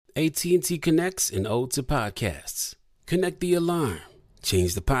AT&T connects an ode to podcasts. Connect the alarm.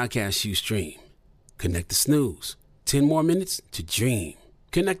 Change the podcast you stream. Connect the snooze. 10 more minutes to dream.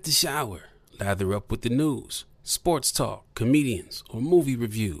 Connect the shower. Lather up with the news, sports talk, comedians, or movie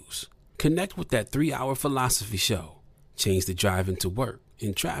reviews. Connect with that 3-hour philosophy show. Change the drive into work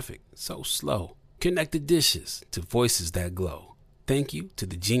in traffic so slow. Connect the dishes to voices that glow. Thank you to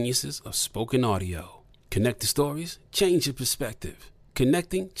the geniuses of spoken audio. Connect the stories, change your perspective.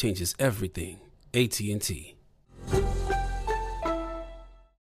 Connecting changes everything. AT&T.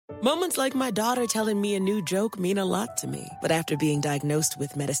 Moments like my daughter telling me a new joke mean a lot to me. But after being diagnosed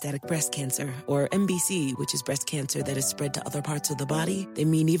with metastatic breast cancer, or MBC, which is breast cancer that is spread to other parts of the body, they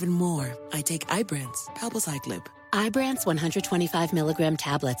mean even more. I take Ibrance, palbociclib. Ibrance 125 milligram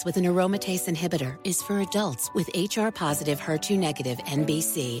tablets with an aromatase inhibitor is for adults with HR-positive, HER2-negative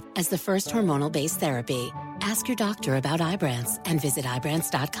MBC as the first hormonal-based therapy. Ask your doctor about Ibrance and visit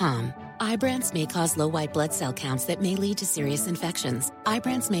Ibrance.com. Ibrance may cause low white blood cell counts that may lead to serious infections.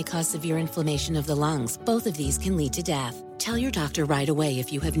 Ibrance may cause severe inflammation of the lungs. Both of these can lead to death. Tell your doctor right away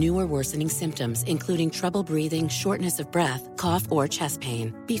if you have new or worsening symptoms, including trouble breathing, shortness of breath, cough, or chest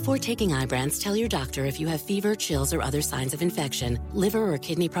pain. Before taking Ibrance, tell your doctor if you have fever, chills, or other signs of infection, liver or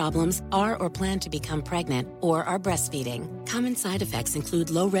kidney problems, are or plan to become pregnant, or are breastfeeding. Common side effects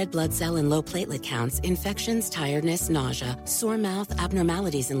include low red blood cell and low platelet counts, infections, tiredness, nausea, sore mouth,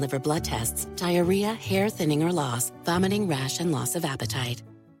 abnormalities in liver blood tests, diarrhea, hair thinning or loss, vomiting, rash, and loss of appetite.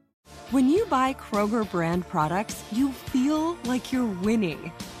 When you buy Kroger brand products, you feel like you're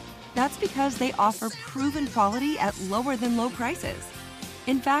winning. That's because they offer proven quality at lower than low prices.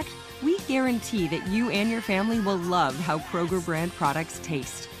 In fact, we guarantee that you and your family will love how Kroger brand products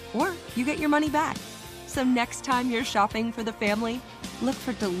taste, or you get your money back. So next time you're shopping for the family, look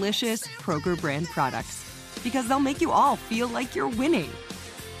for delicious Kroger brand products, because they'll make you all feel like you're winning.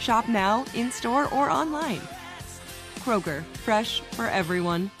 Shop now, in-store, or online. Kroger, fresh for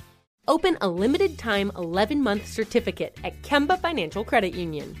everyone. Open a limited-time 11-month certificate at Kemba Financial Credit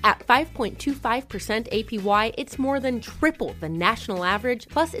Union. At 5.25% APY, it's more than triple the national average,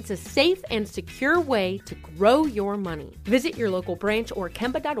 plus it's a safe and secure way to grow your money. Visit your local branch or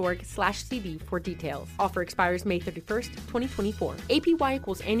kemba.org/cd for details. Offer expires May 31st, 2024. APY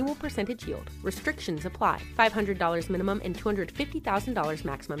equals annual percentage yield. Restrictions apply. $500 minimum and $250,000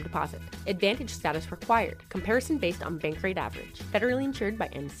 maximum deposit. Advantage status required. Comparison based on bank rate average. Federally insured by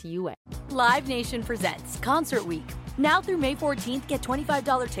NCUA. Live Nation presents Concert Week. Now through May 14th, get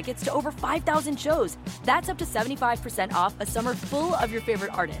 $25 tickets to over 5,000 shows. That's up to 75% off a summer full of your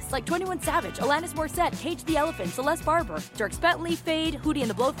favorite artists like 21 Savage, Alanis Morissette, Cage the Elephant, Celeste Barber, Dierks Bentley, Fade, Hootie and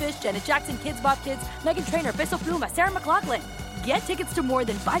the Blowfish, Janet Jackson, Kids Bop Kids, Meghan Trainor, Peso Pluma, Sarah McLachlan. Get tickets to more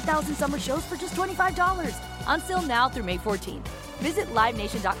than 5,000 summer shows for just $25. Until now through May 14th. Visit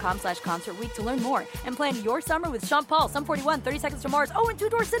LiveNation.com/Concert Week to learn more and plan your summer with Sean Paul, Sum 41, 30 Seconds to Mars, and Two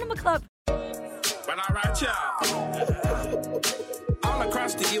Door Cinema Club. Well, all right, y'all. All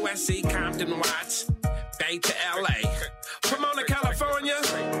across the USC, Compton, Watts, Bay to LA, Pomona, California,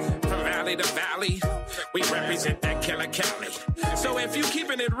 from valley to valley, we represent that killer Cali. So if you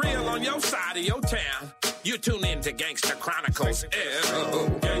keeping it real on your side of your town, you tune in to Gangsta Chronicles.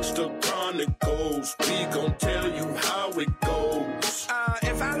 Gangsta Chronicles, we gon' tell you how it goes.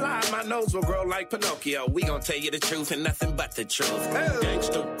 If I lie, my nose will grow like Pinocchio. We gon' tell you the truth and nothing but the truth.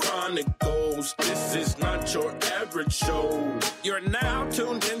 Gangsta Chronicles, this is not your average show. You're now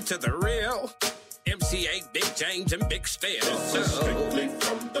tuned into the real MC8, Big James, and Big Steel. This is strictly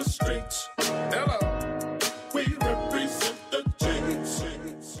from the streets. Hello, we represent the James.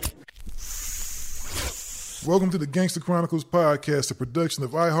 Welcome to the Gangsta Chronicles podcast, a production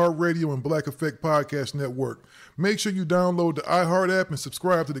of iHeartRadio and Black Effect Podcast Network. Make sure you download the iHeart app and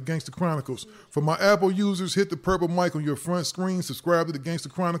subscribe to the Gangsta Chronicles. For my Apple users, hit the purple mic on your front screen, subscribe to the Gangsta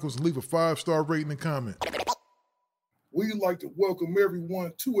Chronicles, and leave a 5-star rating and comment. We'd like to welcome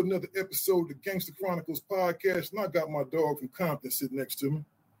everyone to another episode of the Gangsta Chronicles podcast, and I got my dog from Compton sitting next to me.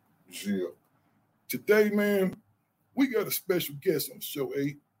 Yeah. Today, man, we got a special guest on the show,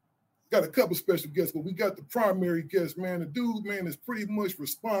 8. Got a couple special guests, but we got the primary guest, man. The dude, man, is pretty much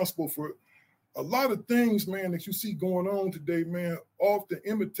responsible for a lot of things, man, that you see going on today, man. Often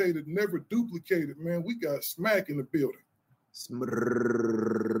imitated, never duplicated, man. We got Smack in the building.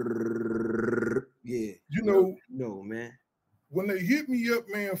 Yeah. You know, no, man. When they hit me up,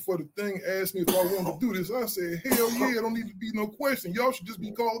 man, for the thing, asked me if I wanted to do this, I said, hell yeah, don't need to be no question. Y'all should just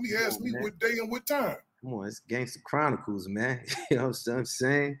be calling me, asking me what day and what time. Come on, it's Gangsta Chronicles, man. You know what I'm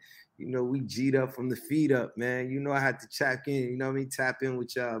saying? You know, we G'd up from the feet up, man. You know, I had to check in, you know what I mean? Tap in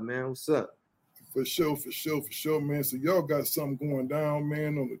with y'all, man. What's up? For sure, man. So y'all got something going down,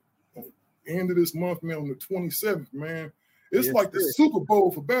 man, on the end of this month, man, on the 27th, man. It's like the Super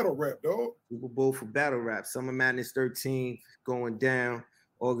Bowl for battle rap, dog. Super Bowl for battle rap. Summer Madness 13 going down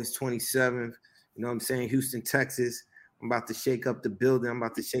August 27th. You know what I'm saying? Houston, Texas. I'm about to shake up the building. I'm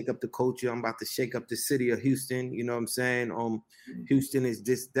about to shake up the culture. I'm about to shake up the city of Houston. You know what I'm saying? Houston is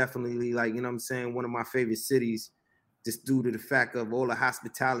just definitely like, you know what I'm saying, one of my favorite cities, just due to the fact of all the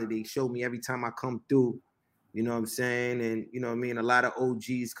hospitality they show me every time I come through. You know what I'm saying? And, you know what I mean? A lot of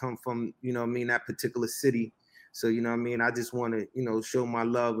OGs come from, you know what I mean, that particular city. So, you know what I mean? I just want to, you know, show my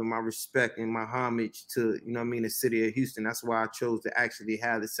love and my respect and my homage to, you know what I mean, the city of Houston. That's why I chose to actually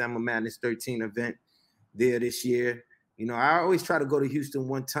have the Summer Madness 13 event there this year. You know, I always try to go to Houston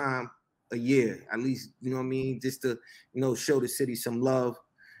one time a year, at least, you know what I mean, just to, you know, show the city some love.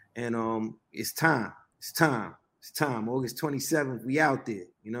 And it's time. August 27th, we out there.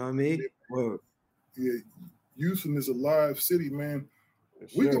 You know what I mean? Yeah, Houston is a live city, man.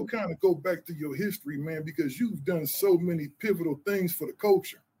 We can kind of go back to your history, man, because you've done so many pivotal things for the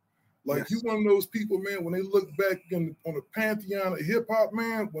culture. Like, you one of those people, man, when they look back on the pantheon of hip-hop,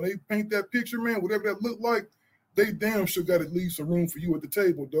 man, when they paint that picture, man, whatever that looked like, they damn sure got to leave some room for you at the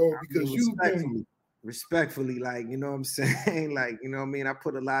table, dog, because you've been... Respectfully, like, you know what I'm saying? Like, you know what I mean? I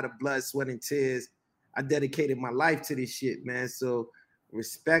put a lot of blood, sweat, and tears. I dedicated my life to this shit, man. So,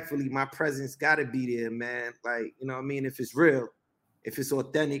 respectfully, my presence got to be there, man. Like, you know what I mean? If it's real, if it's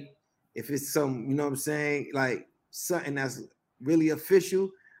authentic, if it's some, you know what I'm saying, like something that's really official,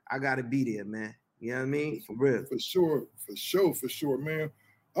 I got to be there, man. You know what I mean? For real. For sure, man.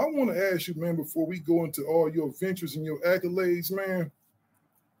 I want to ask you, man, before we go into all your ventures and your accolades, man,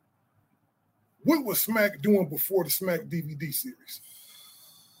 what was Smack doing before the Smack DVD series?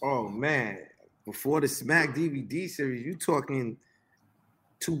 Oh, man. Before the Smack DVD series, you talking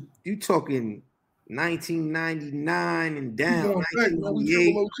 1999 and down,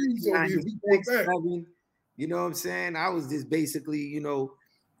 1998, you know what I'm saying? I was just basically, you know,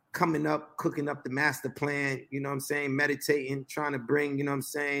 coming up, cooking up the master plan, you know what I'm saying, meditating, trying to bring, you know what I'm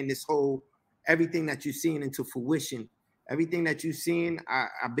saying, this whole, everything that you're seeing into fruition. Everything that you're seeing,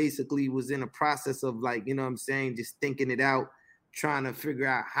 I basically was in a process of, like, you know what I'm saying, just thinking it out, trying to figure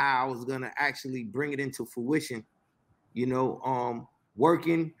out how I was going to actually bring it into fruition, you know,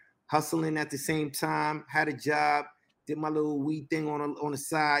 working, hustling at the same time, had a job, did my little weed thing on the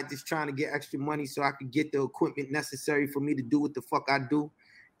side, just trying to get extra money so I could get the equipment necessary for me to do what the fuck I do.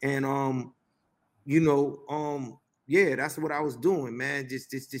 And, you know, yeah, that's what I was doing, man.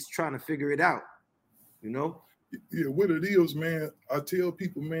 Just trying to figure it out, you know? Yeah, what it is, man, I tell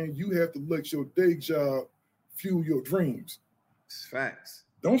people, man, you have to let your day job fuel your dreams. It's facts.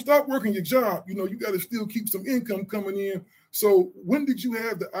 Don't stop working your job. You know, you got to still keep some income coming in. So when did you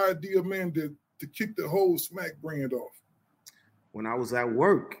have the idea, man, to kick the whole Smack brand off? When I was at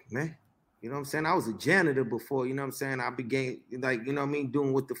work, man. You know what I'm saying? I was a janitor before, you know what I'm saying? I began, like, you know what I mean,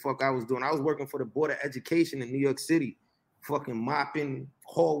 doing what the fuck I was doing. I was working for the Board of Education in New York City, fucking mopping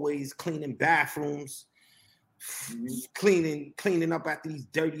hallways, cleaning bathrooms, cleaning up after these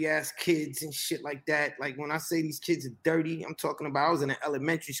dirty ass kids and shit like that. Like, when I say these kids are dirty, I'm talking about I was in an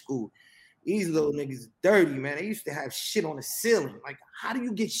elementary school. These little niggas dirty, man. They used to have shit on the ceiling. Like, how do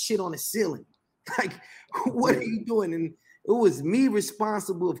you get shit on the ceiling? Like, what are you doing? And it was me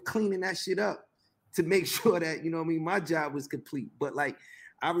responsible of cleaning that shit up to make sure that, you know what I mean, my job was complete. But, like,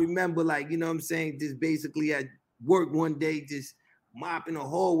 I remember, like, you know what I'm saying, just basically at work one day, just mopping the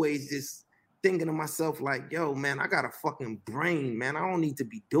hallways, just thinking to myself, like, yo, man, I got a fucking brain, man. I don't need to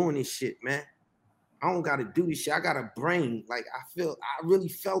be doing this shit, man. I don't got to do this shit. I got a brain. Like, I really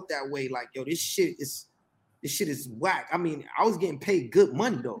felt that way. Like, yo, this shit is whack. I mean, I was getting paid good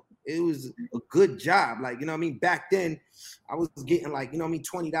money, though. It was a good job. Like, you know what I mean? Back then, I was getting, like, you know what I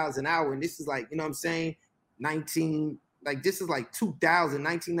mean, $20 an hour. And this is, like, you know what I'm saying, this is like 2000,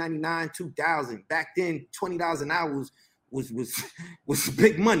 1999, 2000. Back then, $20 an hour was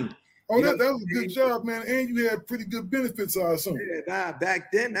big money. Oh, that was a good job, man. And you had pretty good benefits, I assume. Yeah,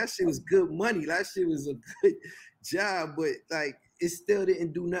 back then, that shit was good money. That shit was a good job. But, like, it still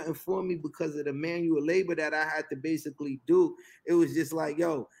didn't do nothing for me because of the manual labor that I had to basically do. It was just like,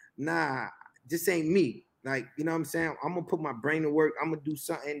 yo, nah, this ain't me. Like, you know what I'm saying? I'm going to put my brain to work. I'm going to do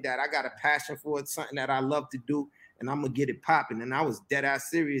something that I got a passion for. It's something that I love to do, and I'm going to get it popping. And I was dead ass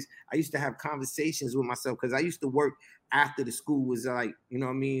serious. I used to have conversations with myself because I used to work after the school was, like, you know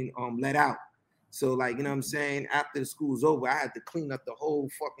what I mean, let out. So, like, you know what I'm saying? After the school was over, I had to clean up the whole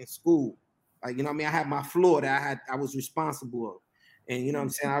fucking school. Like, you know what I mean? I had my floor that I was responsible of. And, you know what I'm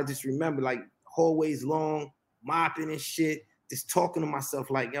saying? I just remember, like, hallways long, mopping and shit, just talking to myself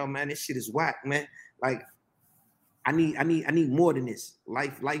like, yo, man, this shit is whack, man. Like, I need more than this.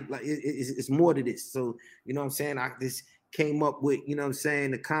 Life, like it's more to this. So, you know what I'm saying? I just came up with, you know what I'm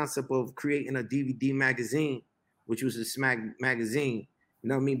saying, the concept of creating a DVD magazine, which was a Smack magazine. You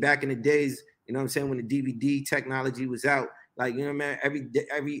know what I mean? Back in the days, you know what I'm saying, when the DVD technology was out, like, you know, man, every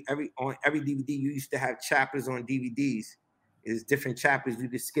DVD you used to have chapters on DVDs. There's different chapters you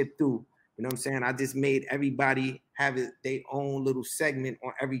could skip through. You know what I'm saying? I just made everybody have their own little segment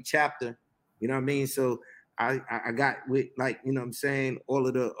on every chapter. You know what I mean? So I got with, like, you know what I'm saying, all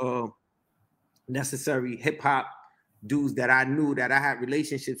of the necessary hip hop dudes that I knew that I had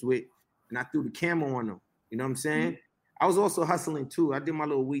relationships with, and I threw the camera on them. You know what I'm saying? I was also hustling too. I did my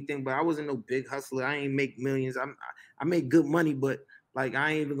little weed thing, but I wasn't no big hustler. I ain't make millions. I made good money, but like,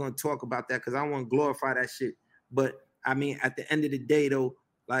 I ain't even gonna talk about that because I want to glorify that shit. But I mean, at the end of the day, though,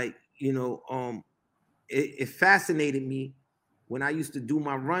 like, you know, it fascinated me when I used to do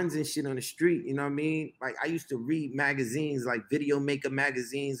my runs and shit on the street. You know what I mean? Like, I used to read magazines, like Video Maker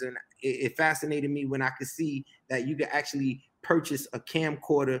magazines, and it fascinated me when I could see that you could actually purchase a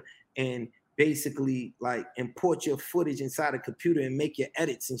camcorder and basically like import your footage inside a computer and make your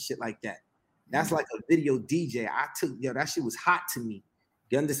edits and shit like that. That's like a video DJ. That shit was hot to me.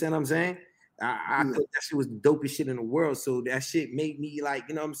 You understand what I'm saying? I thought that shit was the dopest shit in the world. So that shit made me, like,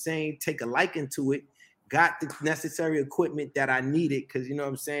 you know what I'm saying, take a liking to it. Got the necessary equipment that I needed, because, you know what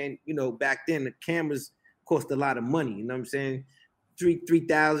I'm saying, you know, back then the cameras cost a lot of money. You know what I'm saying?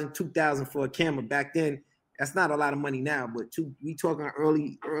 $3,000, $2,000 for a camera back then. That's not a lot of money now, but we talking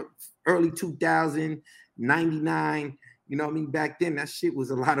early 2000, 99. You know what I mean? Back then, that shit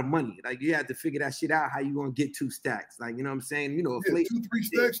was a lot of money. Like, you had to figure that shit out, how you gonna get 2 stacks. Like, you know what I'm saying? You know, 2-3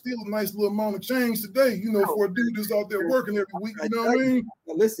 stacks, still a nice little amount of change today, you know, for a dude that's out there working every week. You know what I mean?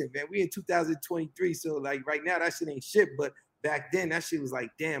 Now listen, man, we in 2023, so like right now that shit ain't shit. But back then, that shit was like,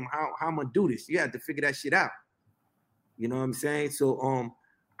 damn, how I'm gonna do this? You had to figure that shit out. You know what I'm saying? So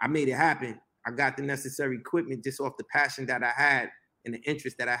I made it happen. I got the necessary equipment just off the passion that I had and the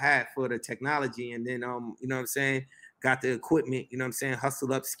interest that I had for the technology. And then, you know what I'm saying, got the equipment, you know what I'm saying,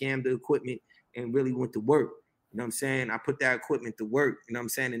 hustled up, scammed the equipment, and really went to work. You know what I'm saying? I put that equipment to work, you know what I'm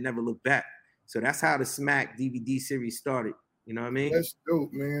saying, and never looked back. So that's how the Smack DVD series started. You know what I mean? That's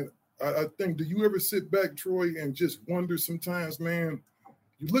dope, man. I think, do you ever sit back, Troy, and just wonder sometimes, man,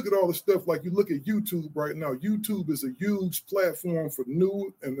 you look at all the stuff, like you look at YouTube right now. YouTube is a huge platform for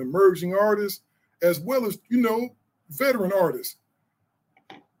new and emerging artists, as well as, you know, veteran artists.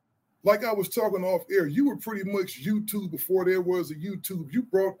 Like I was talking off air, you were pretty much YouTube before there was a YouTube. You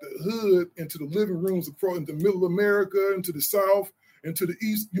brought the hood into the living rooms across into middle America, into the South, into the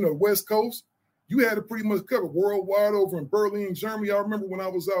East, you know, West Coast. You had it pretty much covered worldwide over in Berlin, Germany. I remember when I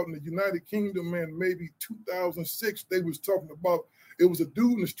was out in the United Kingdom, man, maybe 2006, they was talking about, it was a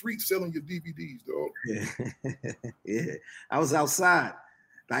dude in the street selling your DVDs, dog. Yeah. I was outside.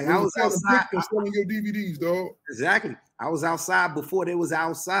 Like, I was outside selling your DVDs, dog. Exactly. I was outside before they was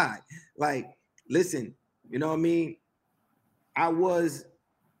outside. Like, listen, you know what I mean? I was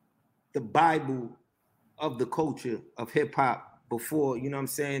the Bible of the culture of hip hop before, you know what I'm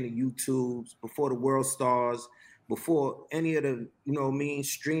saying, the YouTubes, before the World Stars, before any of the, you know what I mean,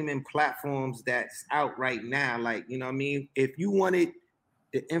 streaming platforms that's out right now. Like, you know what I mean? If you wanted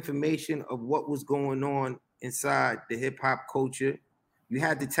the information of what was going on inside the hip hop culture, you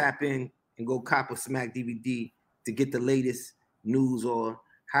had to tap in and go cop a Smack DVD to get the latest news, or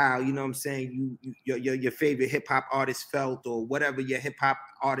how, you know what I'm saying, your favorite hip hop artist felt, or whatever your hip hop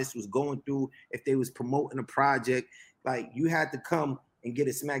artist was going through, if they was promoting a project. Like, you had to come and get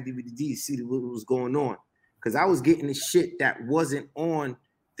a Smack DVD to see what was going on. Because I was getting the shit that wasn't on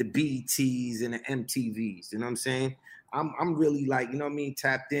the BETs and the MTVs, you know what I'm saying? I'm really, like, you know what I mean,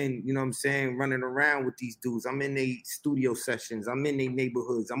 tapped in, you know what I'm saying, running around with these dudes. I'm in their studio sessions. I'm in their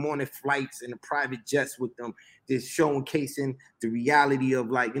neighborhoods. I'm on their flights and the private jets with them, just showcasing the reality of,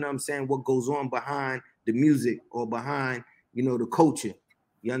 like, you know what I'm saying, what goes on behind the music or behind, you know, the culture.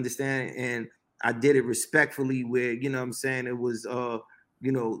 You understand? And I did it respectfully, where, you know what I'm saying, it was,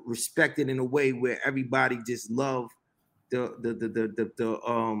 you know, respected in a way where everybody just loved the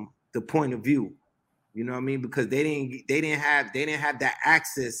point of view. You know what I mean? Because they didn't have that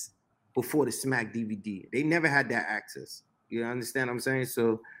access before the Smack DVD. They never had that access. You understand what I'm saying?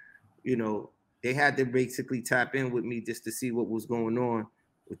 So, you know, they had to basically tap in with me just to see what was going on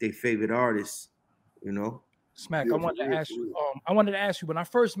with their favorite artists, you know? Smack, I wanted to ask you, when I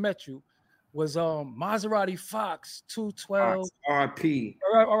first met you, was Maserati Fox 212. RIP.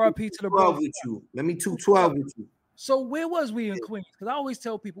 RIP to the brother. With you. Let me 212 with you. So where was we in Queens? Because I always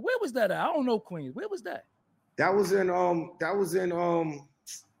tell people, where was that at? I don't know Queens. Where was that? That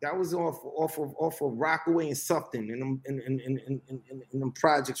was off of Rockaway and Sufton in them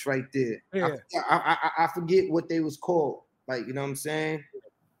projects right there. Yeah. I forget what they was called. Like, you know what I'm saying?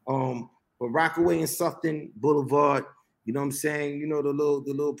 But Rockaway and Sufton Boulevard, you know what I'm saying? You know, the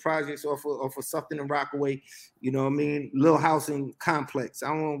little projects off of Sufton and Rockaway, you know what I mean? Little housing complex. I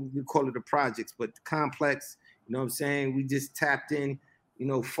don't want to call it the projects, but the complex, you know what I'm saying? We just tapped in. You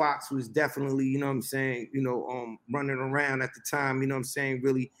know, Fox was definitely, you know what I'm saying, you know, running around at the time, you know what I'm saying,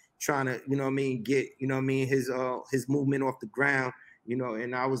 really trying to, you know what I mean, get, you know what I mean, his movement off the ground, you know,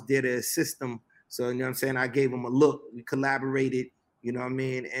 and I was there to assist him. So, you know what I'm saying, I gave him a look. We collaborated, you know what I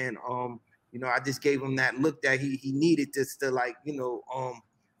mean, and, you know, I just gave him that look that he needed just to, like, you know,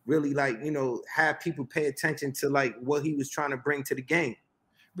 really, like, you know, have people pay attention to, like, what he was trying to bring to the game.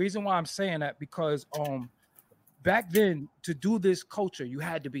 Reason why I'm saying that, because back then, to do this culture, you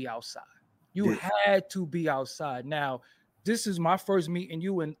had to be outside. You had to be outside. Now, this is my first meeting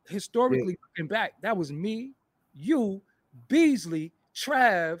you, and historically looking back, that was me, you, Beasley,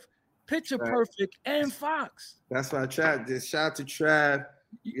 Trav, Picture Perfect, and Fox. That's why Trav did. Shout out to Trav.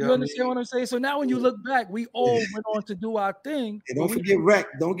 You understand what I'm saying? So now when you look back, we all went on to do our thing. And don't forget Rec.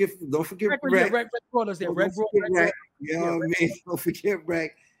 Don't forget Rec. Rec brought us there. Rec. You know what I mean? Don't forget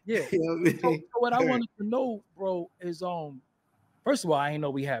Rec. Yeah. You know what I mean? So what I wanted to know, bro, is first of all, I didn't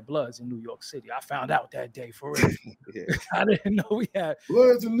know we had Bloods in New York City. I found out that day for real. I didn't know we had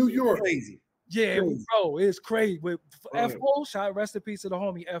Bloods in New York. Crazy. Yeah, crazy. Bro, it's crazy. With FO, shout rest in peace to the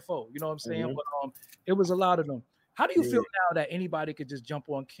homie FO. You know what I'm saying? Mm-hmm. But it was a lot of them. How do you feel now that anybody could just jump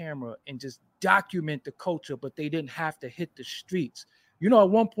on camera and just document the culture, but they didn't have to hit the streets? You know, at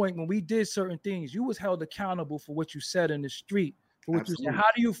one point when we did certain things, you was held accountable for what you said in the street. For what you said. How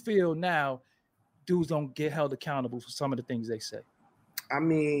do you feel now dudes don't get held accountable for some of the things they say? I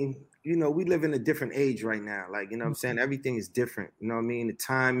mean, you know, we live in a different age right now. Like, you know what I'm saying? Everything is different. You know what I mean? The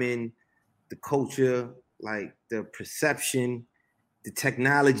timing, the culture, like the perception, the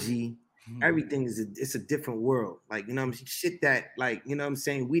technology, everything it's a different world. Like, you know what I'm saying? Shit that, like, you know what I'm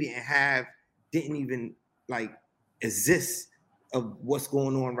saying, we didn't even like exist of what's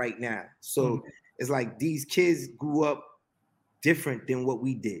going on right now. So it's like these kids grew up different than what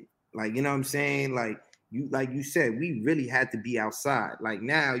we did. Like, you know what I'm saying? Like you said, we really had to be outside. Like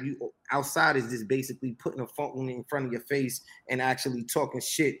now outside is just basically putting a phone in front of your face and actually talking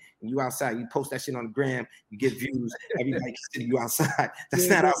shit. And you outside, you post that shit on the gram, you get views, everybody consider you outside. That's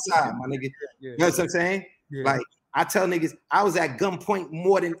not outside, my nigga. You know what I'm saying? Yeah. Like I tell niggas, I was at gunpoint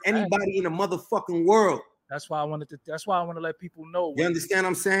more than anybody in the motherfucking world. That's why I want to let people know. You understand what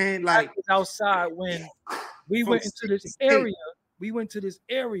I'm saying? Like outside when we went into this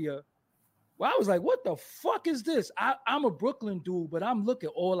area. Well, I was like, what the fuck is this? I'm a Brooklyn dude, but I'm looking,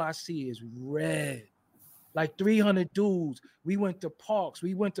 all I see is red. Like 300 dudes. We went to parks.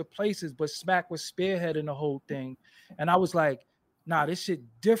 We went to places, but Smack was spearheading the whole thing. And I was like, nah, this shit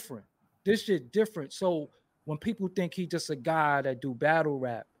different. So when people think he just a guy that do battle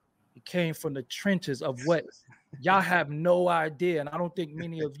rap, he came from the trenches of what y'all have no idea. And I don't think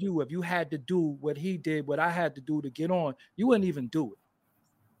many of you, if you had to do what he did, what I had to do to get on, you wouldn't even do it.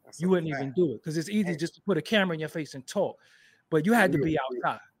 You wouldn't even do it because it's easy just to put a camera in your face and talk. But you had to be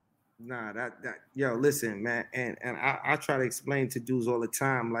outside. Nah, yo, listen, man. And I try to explain to dudes all the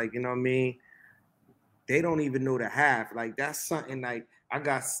time, like, you know what I mean? They don't even know the half. Like, that's something like I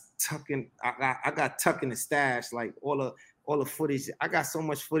got tucked in the stash, like all the footage. I got so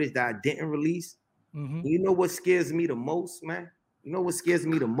much footage that I didn't release. Mm-hmm. You know what scares me the most, man? You know what scares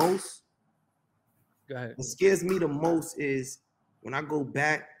me the most? Go ahead. What scares me the most is when I go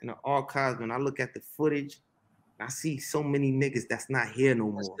back in the archives, when I look at the footage, I see so many niggas that's not here no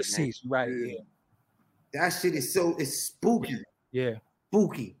more. Deceased, right? Yeah. That shit is it's spooky. Yeah.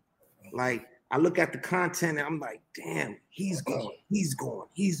 Spooky. Like, I look at the content and I'm like, damn, he's gone. He's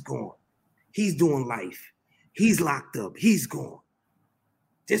doing life. He's locked up. He's gone.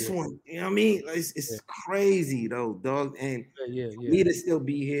 This one, you know what I mean? It's crazy though, dog. And me to still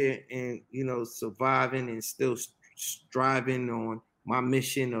be here and, you know, surviving and still striving on my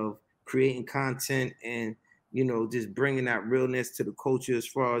mission of creating content and, you know, just bringing that realness to the culture as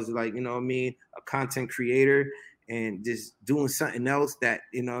far as, like, you know what I mean, a content creator and just doing something else that,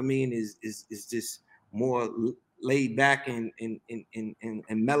 you know what I mean, is just more laid back and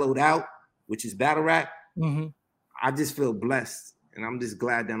mellowed out, which is battle rap. Mm-hmm. I just feel blessed and I'm just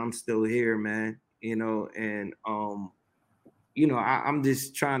glad that I'm still here, man, you know, and you know, I'm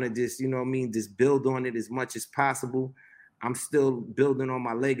just trying to just, you know what I mean, just build on it as much as possible. I'm still building on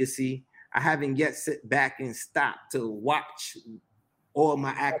my legacy. I haven't yet sit back and stopped to watch all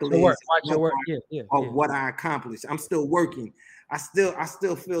my accolades, what I accomplished. I'm still working. I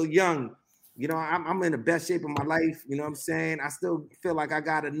still feel young. You know, I'm in the best shape of my life. You know what I'm saying? I still feel like I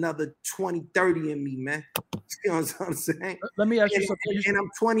got another 20, 30 in me, man. You know what I'm saying? Let me ask you something.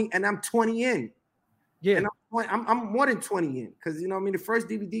 And I'm 20 in. Yeah. And I'm more than 20 in. Because, you know what I mean? The first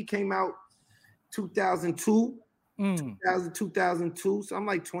DVD came out 2002. 2002. So I'm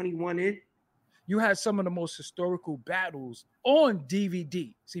like 21 in. You had some of the most historical battles on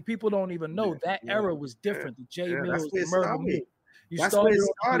DVD. See, people don't even know that era was different. The J Mills, the Murder Mook. That's where it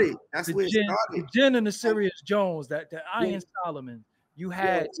started. That's where it started. The Jen and the Sirius Jones, the Iron Solomon. You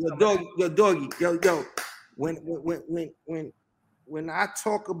had yo, doggy. When I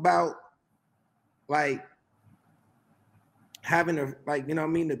talk about like having a, like, you know what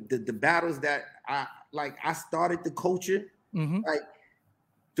I mean, the battles that I started the culture, like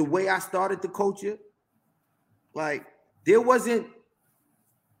the way I started the culture, like there wasn't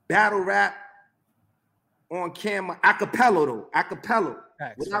battle rap on camera, acapella though,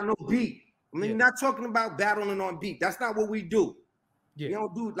 without no beat. I mean, not talking about battling on beat. That's not what we do. Yeah. We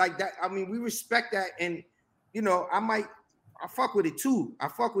don't do like that. I mean, we respect that, and you know, I fuck with it too. I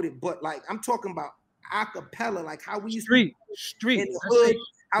fuck with it, but like I'm talking about acapella, like how we used to in the hood,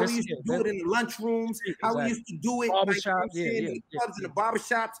 how we used to do it in the lunchrooms, how we used to do it barbershop, like, in the clubs and the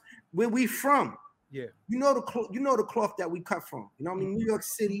barbershops. Where we from? Yeah, you know the cloth that we cut from. You know what I mean? New York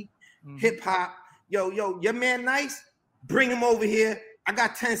City, hip hop. Yo, your man Nice, bring him over here. I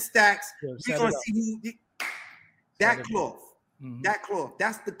got 10 stacks. We're gonna see who that cloth. That cloth.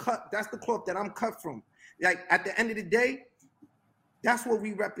 That's the cloth that I'm cut from. Like at the end of the day, that's what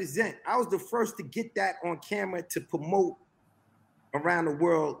we represent. I was the first to get that on camera to promote around the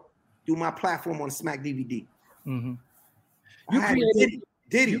world through my platform on Smack DVD. You created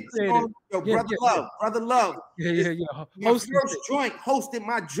Diddy. Brother Love. Yeah. My first joint, hosted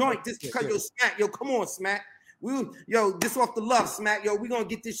my joint. This because yo, Smack, yo, come on, Smack. This off the Love, Smack. Yo, we gonna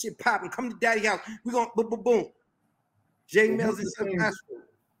get this shit popping. Come to Daddy house. We gonna boom. J Mills and Castro.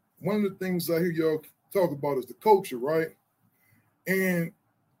 One of the things I hear y'all talk about is the culture, right? And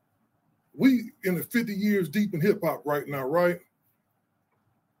we in the 50 years deep in hip hop right now, right?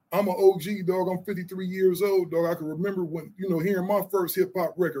 I'm an OG, dog. I'm 53 years old, dog. I can remember when, hearing my first hip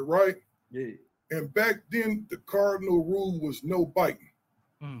hop record, right? Yeah. And back then, the cardinal rule was no biting.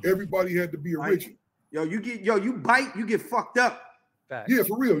 Everybody had to be original. You bite, you get fucked up. Facts. Yeah,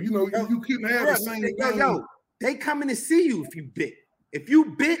 for real. You couldn't have the same thing. They coming to see you if you bit. If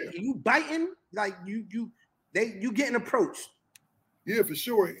you bit and you biting, like you getting approached. Yeah, for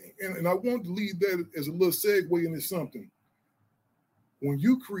sure. And I wanted to leave that as a little segue into something. When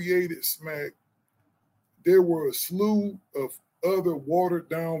you created Smack, there were a slew of other watered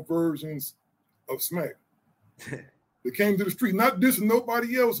down versions of Smack that came to the street. Not dissing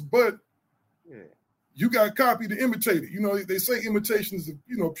nobody else, but you got copied to imitate it. They say imitation is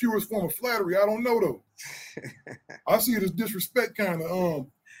the purest form of flattery. I don't know though. I see it as disrespect, kind of.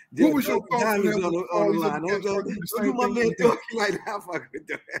 What was your thoughts on the line? Don't do my man talking like that. Fucking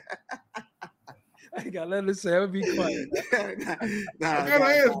do it. I got let it say. I'll be quiet. I gotta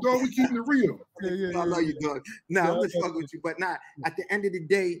ask, dog. We keeping it real. I love you, dog. I'm just fucking with you, but at the end of the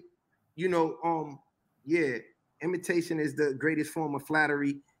day, imitation is the greatest form of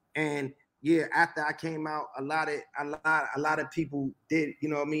flattery. And after I came out, a lot of people did,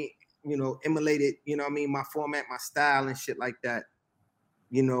 emulated, my format, my style, and shit like that.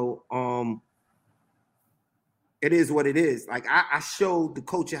 It is what it is. Like I showed the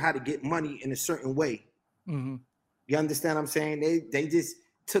culture how to get money in a certain way. You understand what I'm saying? They just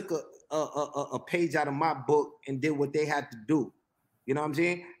took a page out of my book and did what they had to do. You know what I'm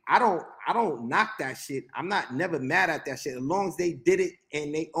saying? I don't knock that shit. I'm never mad at that shit as long as they did it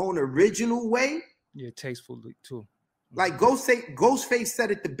in their own original way. Yeah, tastefully too. Like Ghostface said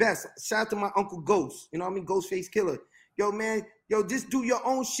it the best. Shout out to my Uncle Ghost. You know what I mean? Ghostface Killer. Yo, man, just do your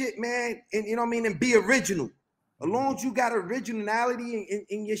own shit, man. And you know what I mean? And be original. As long as you got originality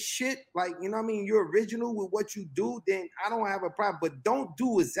in your shit, like, you know what I mean, you're original with what you do, then I don't have a problem. But don't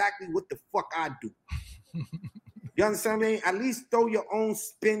do exactly what the fuck I do. You understand what I mean? At least throw your own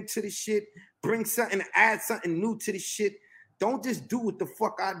spin to the shit. Bring something, add something new to the shit. Don't just do what the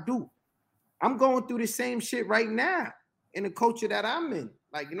fuck I do. I'm going through the same shit right now in the culture that I'm in.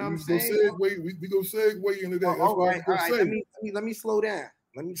 Like, you know what I'm saying? We go segue into that. All right. Let me slow down.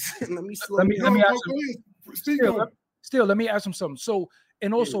 Let me slow down. Let me ask Still, let me ask him something. So,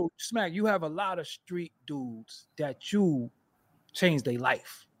 and also, Smack, you have a lot of street dudes that you changed their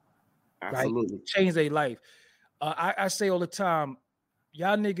life. Absolutely. Right? Changed their life. I say all the time,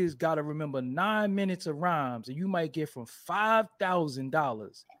 y'all niggas got to remember 9 minutes of rhymes, and you might get from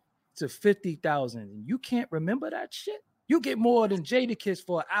 $5,000 to $50,000. And you can't remember that shit? You get more than Jadakiss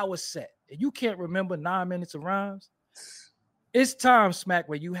for an hour set, and you can't remember 9 minutes of rhymes? It's time, Smack,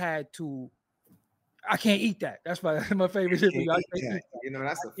 where you had to. I can't eat that. That's my favorite. You know,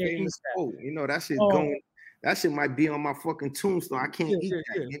 that's a famous quote. You know, that shit going. That shit might be on my fucking tombstone. I can't eat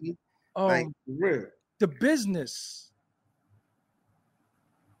that, nigga. Like, real. The business.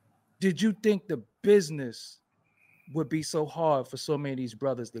 Did you think the business would be so hard for so many of these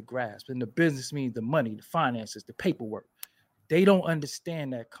brothers to grasp? And the business means the money, the finances, the paperwork. They don't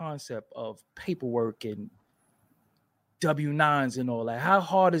understand that concept of paperwork and W-9s and all that. How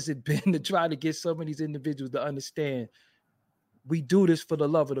hard has it been to try to get some of these individuals to understand we do this for the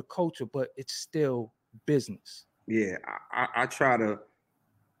love of the culture, but it's still business? Yeah, I try to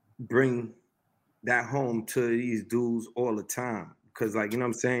bring that home to these dudes all the time. Because, like, you know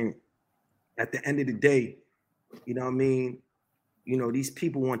what I'm saying? At the end of the day, you know what I mean? You know, these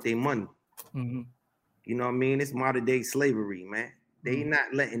people want their money. Mm-hmm. You know what I mean? It's modern day slavery, man. They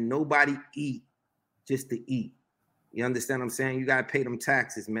not letting nobody eat just to eat. You understand what I'm saying? You got to pay them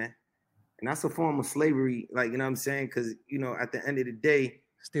taxes, man. And that's a form of slavery, like, you know what I'm saying? Because, you know, at the end of the day.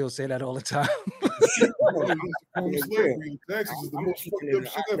 Still say that all the time.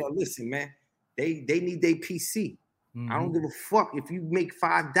 Listen, man, they need their PC. I don't give a fuck if you make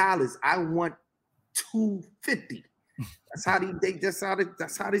 $5. I want $2.50.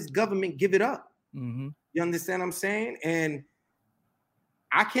 That's how this government give it up. Mm-hmm. You understand what I'm saying? And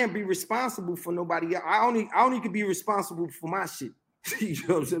I can't be responsible for nobody else. I only can be responsible for my shit. You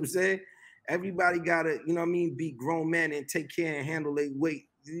know what I'm saying? Everybody gotta, you know what I mean, be grown men and take care and handle their weight.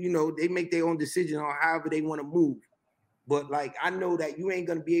 You know, they make their own decision on however they want to move. But like, I know that you ain't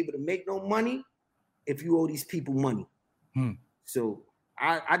gonna be able to make no money if you owe these people money. So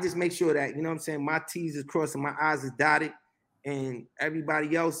I just make sure that, you know what I'm saying, my T's is crossed and my I's is dotted, and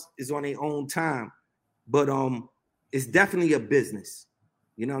everybody else is on their own time. But it's definitely a business.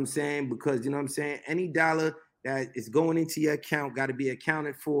 You know what I'm saying? Because, you know what I'm saying, any dollar that is going into your account got to be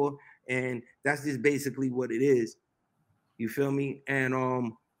accounted for, and that's just basically what it is. You feel me? And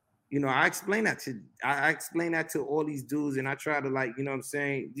you know, I explain that to all these dudes, and I try to, like, you know what I'm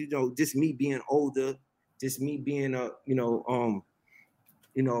saying, you know, just me being older, just me being a, you know,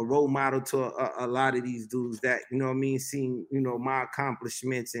 a role model to a lot of these dudes that, you know what I mean, seeing, you know, my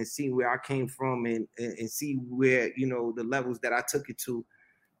accomplishments and seeing where I came from and see where, you know, the levels that I took it to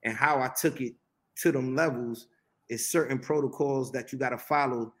and how I took it to them levels is certain protocols that you got to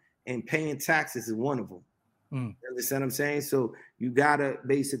follow, and paying taxes is one of them. You understand what I'm saying? So you got to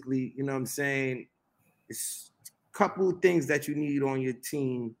basically, you know what I'm saying, it's a couple of things that you need on your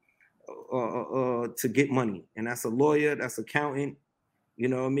team to get money. And that's a lawyer, that's accountant. You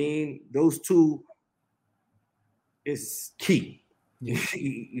know what I mean? Those two is key. You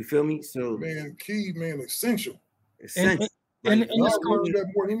feel me? So key, essential. Essential. And I learned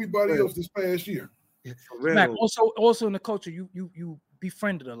that more than anybody else this past year. Mac, also in the culture, you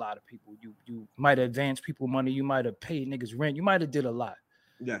befriended a lot of people. You might have advanced people money. You might have paid niggas rent. You might have did a lot.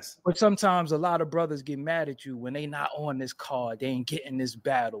 Yes. But sometimes a lot of brothers get mad at you when they not on this card. They ain't getting this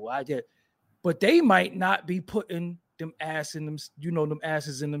battle. But they might not be putting them asses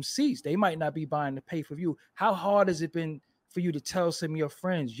in them seats. They might not be buying the pay-per-view. How hard has it been for you to tell some of your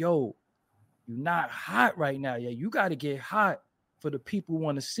friends, yo, you're not hot right now. Yeah, you got to get hot for the people who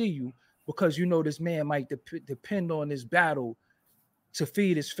want to see you, because you know this man might depend on this battle to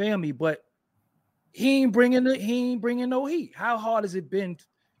feed his family, but he ain't bringing no heat. How hard has it been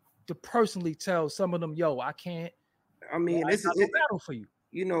to personally tell some of them, yo, I can't? I mean, it's a battle for you.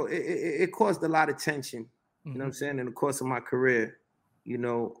 You know, it caused a lot of tension. You know what I'm saying, in the course of my career, you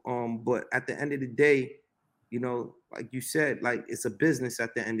know, but at the end of the day, you know, like you said, like, it's a business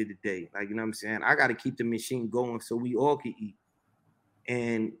at the end of the day. Like, you know what I'm saying? I got to keep the machine going so we all can eat.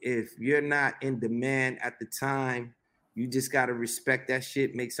 And if you're not in demand at the time, you just got to respect that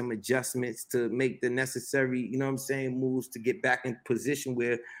shit, make some adjustments to make the necessary, you know what I'm saying, moves to get back in position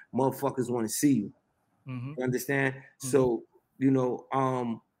where motherfuckers want to see you. You understand? So, you know,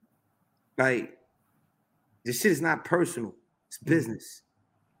 like, this shit is not personal. It's business.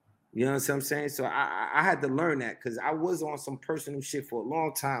 You know what I'm saying? So I had to learn that, because I was on some personal shit for a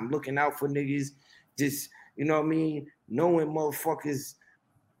long time, looking out for niggas, just, you know what I mean, knowing motherfuckers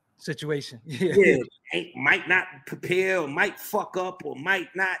situation. Might not prepare, or might fuck up, or might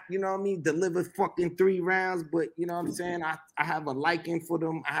not, you know what I mean, deliver fucking 3 rounds. But you know what I'm saying? I have a liking for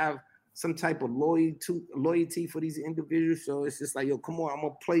them. I have some type of loyalty for these individuals. So it's just like, yo, come on, I'm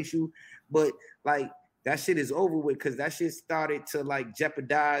gonna place you. But like, that shit is over with because that shit started to like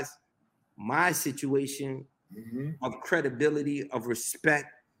jeopardize my situation of credibility, of respect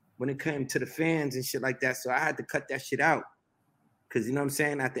when it came to the fans and shit like that. So I had to cut that shit out. Because, you know what I'm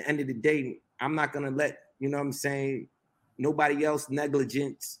saying, at the end of the day, I'm not going to let, you know what I'm saying, nobody else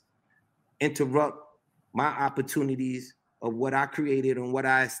negligence interrupt my opportunities of what I created and what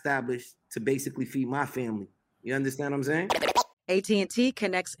I established to basically feed my family. You understand what I'm saying? AT&T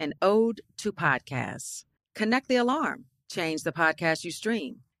connects an ode to podcasts. Connect the alarm. Change the podcast you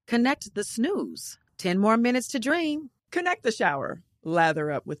stream. Connect the snooze. 10 more minutes to dream. Connect the shower.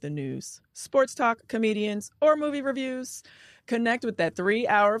 Lather up with the news, sports talk, comedians, or movie reviews. Connect with that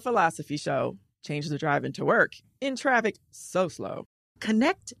 3-hour philosophy show. Change the drive into work in traffic so slow.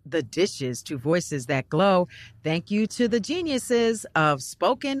 Connect the dishes to voices that glow. Thank you to the geniuses of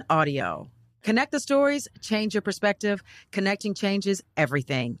spoken audio. Connect the stories, change your perspective. Connecting changes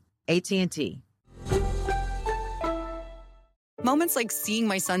everything. AT&T. Moments like seeing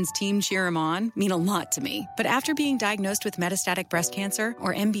my son's team cheer him on mean a lot to me. But after being diagnosed with metastatic breast cancer,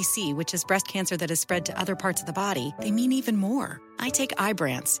 or MBC, which is breast cancer that has spread to other parts of the body, they mean even more. I take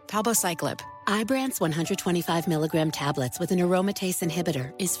Ibrance, palbociclib. Ibrance 125 milligram tablets with an aromatase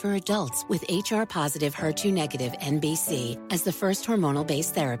inhibitor is for adults with HR-positive, HER2-negative MBC as the first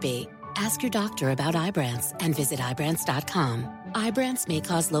hormonal-based therapy. Ask your doctor about Ibrance and visit Ibrance.com. Ibrance may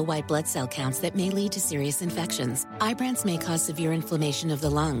cause low white blood cell counts that may lead to serious infections. Ibrance may cause severe inflammation of the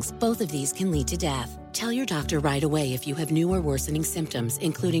lungs. Both of these can lead to death. Tell your doctor right away if you have new or worsening symptoms,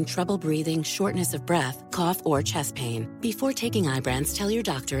 including trouble breathing, shortness of breath, cough, or chest pain. Before taking Ibrance, tell your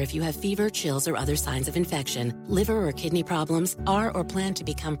doctor if you have fever, chills, or other signs of infection, liver or kidney problems, are or plan to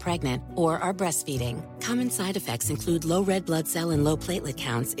become pregnant, or are breastfeeding. Common side effects include low red blood cell and low platelet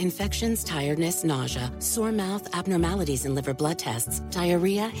counts, infections, tiredness, nausea, sore mouth, abnormalities in liver blood tests,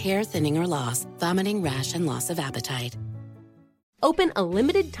 diarrhea, hair thinning or loss, vomiting, rash, and loss of appetite. Open a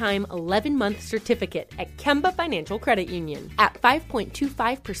limited-time 11-month certificate at Kemba Financial Credit Union. At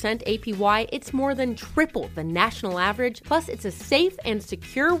 5.25% APY, it's more than triple the national average, plus it's a safe and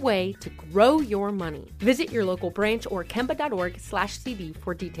secure way to grow your money. Visit your local branch or kemba.org/cb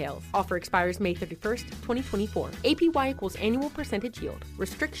for details. Offer expires May 31st, 2024. APY equals annual percentage yield.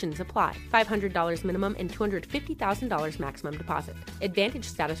 Restrictions apply. $500 minimum and $250,000 maximum deposit. Advantage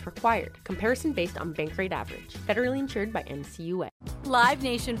status required. Comparison based on bank rate average. Federally insured by NCUA. Live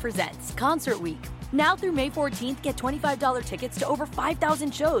Nation presents Concert Week. Now through May 14th, get $25 tickets to over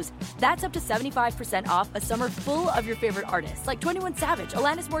 5,000 shows. That's up to 75% off a summer full of your favorite artists like 21 Savage,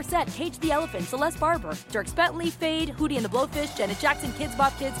 Alanis Morissette, Cage the Elephant, Celeste Barber, Dierks Bentley, Fade, Hootie and the Blowfish, Janet Jackson, Kids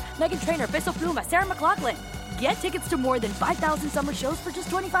Bop Kids, Meghan Trainor, Bissell Pluma, Sarah McLachlan. Get tickets to more than 5,000 summer shows for just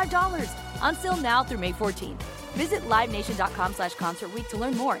 $25. On sale now through May 14th. Visit LiveNation.com/Concert Week to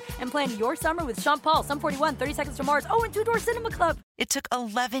learn more and plan your summer with Sean Paul, Sum 41, 30 Seconds to Mars, and Two Door Cinema Club. It took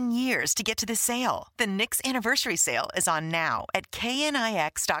 11 years to get to this sale. The Knix Anniversary Sale is on now at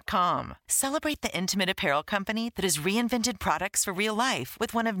KNIX.com. Celebrate the intimate apparel company that has reinvented products for real life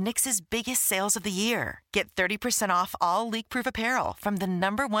with one of Knix's biggest sales of the year. Get 30% off all leak-proof apparel from the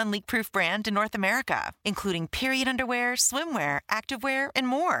 #1 leak-proof brand in North America, including period underwear, swimwear, activewear, and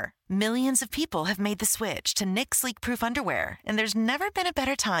more. Millions of people have made the switch to Knix leak-proof underwear, and there's never been a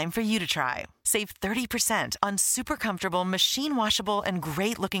better time for you to try. Save 30% on super comfortable, machine-washable, and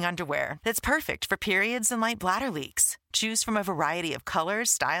great-looking underwear that's perfect for periods and light bladder leaks. Choose from a variety of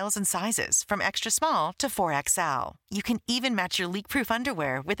colors, styles, and sizes, from extra small to 4XL. You can even match your leak-proof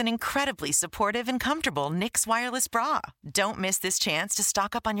underwear with an incredibly supportive and comfortable Knix wireless bra. Don't miss this chance to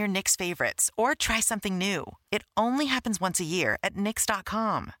stock up on your Knix favorites or try something new. It only happens once a year at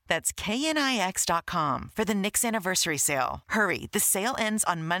Knix.com. That's KNIX.com for the Knix Anniversary Sale. Hurry, the sale ends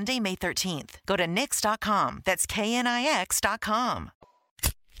on Monday, May 13th. Go to Knix.com. That's KNIX.com.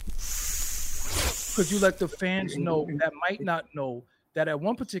 Could you let the fans know that might not know that at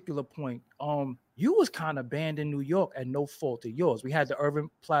one particular point, you was kind of banned in New York at no fault of yours. We had the Irving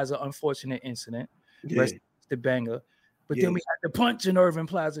Plaza unfortunate incident, the banger, but then we had the punch in Irving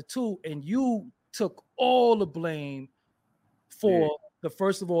Plaza too, and you took all the blame for the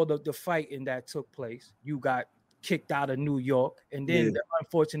first of all the fighting that took place. You got kicked out of New York, and then the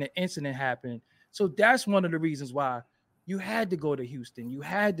unfortunate incident happened. So that's one of the reasons why you had to go to Houston. You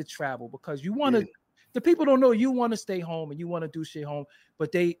had to travel because you want to. The people don't know you want to stay home and you want to do shit home,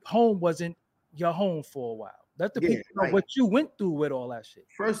 but home wasn't your home for a while. Let the people know what you went through with all that shit.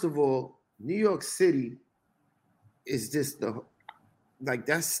 First of all, New York City is just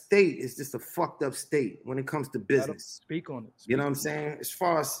that state is just a fucked up state when it comes to business. Speak on it. You know what I'm saying? As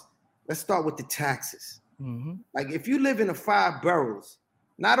far as, let's start with the taxes. Mm-hmm. Like if you live in the 5 boroughs,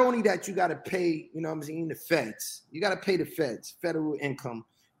 not only that you got to pay, you know what I'm saying, the feds. You got to pay the feds, federal income.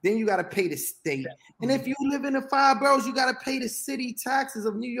 Then you got to pay the state. And if you live in the 5 boroughs, you got to pay the city taxes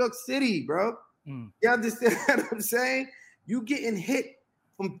of New York City, bro. You understand what I'm saying? You getting hit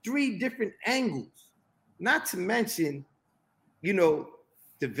from 3 different angles. Not to mention, you know,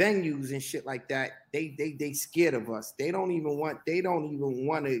 the venues and shit like that. They scared of us. They don't even want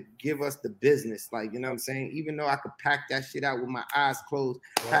to give us the business. Like, you know what I'm saying? Even though I could pack that shit out with my eyes closed,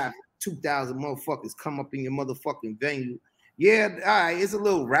 have 2,000 motherfuckers come up in your motherfucking venue. Yeah, all right, it's a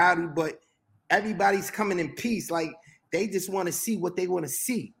little rowdy, but everybody's coming in peace. Like, they just want to see what they want to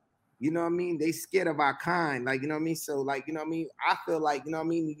see. You know what I mean? They scared of our kind. Like, you know what I mean? So, like, you know what I mean? I feel like, you know what I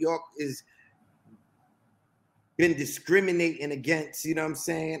mean? New York is been discriminating against, you know what I'm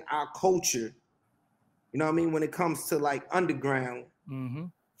saying, our culture. You know what I mean? When it comes to, like, underground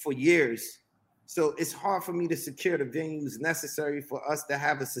for years. So it's hard for me to secure the venues necessary for us to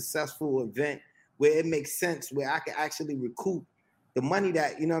have a successful event where it makes sense, where I can actually recoup the money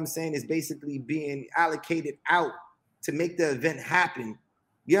that, you know what I'm saying, is basically being allocated out to make the event happen.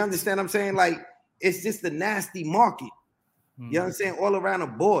 You understand what I'm saying? Like, it's just a nasty market. You know what I'm saying? All around the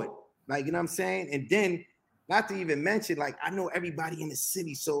board. Like, you know what I'm saying? And then, not to even mention, like, I know everybody in the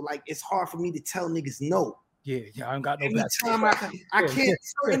city, so, like, it's hard for me to tell niggas no. Yeah, I ain't got no Anytime I can't,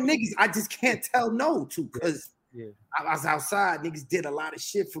 certain niggas, I just can't tell no to, because I was outside, niggas did a lot of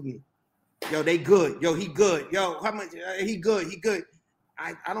shit for me. Yo, they good. Yo, he good. Yo, how much? He good. He good.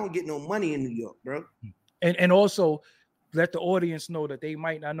 I don't get no money in New York, bro. And also let the audience know that they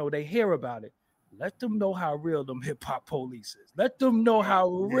might not know. They hear about it. Let them know how real them hip hop police is. Let them know how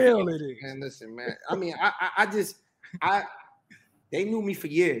real it is. Man, listen, man. I mean, they knew me for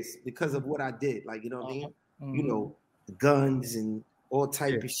years because of what I did. Like, you know what I mean? You know, the guns and all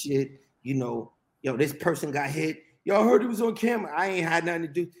type of shit. You know, yo, this person got hit. Yo, I heard it was on camera. I ain't had nothing to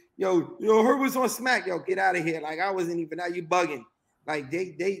do. Yo, heard it was on Smack. Yo, get out of here. Like, I wasn't even out. You bugging. Like,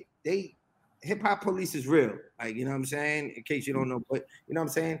 they hip hop police is real. Like, you know what I'm saying? In case you don't know, but you know what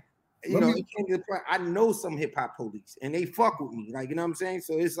I'm saying? You know, it came to the point. I know some hip hop police and they fuck with me. Like, you know what I'm saying?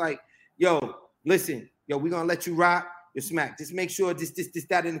 So it's like, yo, listen, yo, we're gonna let you rock your Smack. Just make sure this,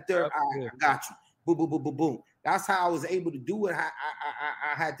 that, and the third. I got you. Boom, boom, boom, boom, boom. That's how I was able to do what I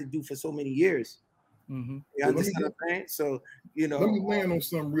had to do for so many years. You understand what I'm saying? So, you know. Let me land on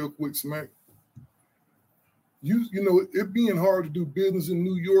something real quick, Smack. You know, it being hard to do business in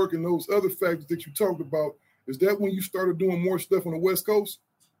New York and those other factors that you talked about, is that when you started doing more stuff on the West Coast?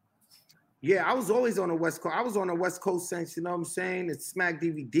 Yeah, I was always on the West Coast. I was on the West Coast since, you know what I'm saying, it's Smack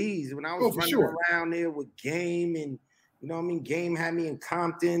DVDs. When I was running around there with Game, and, you know what I mean, Game had me in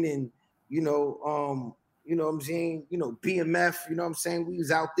Compton, and, you know what I'm saying, you know, BMF, you know what I'm saying, we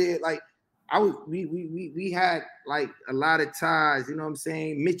was out there. Like, we had like a lot of ties, you know what I'm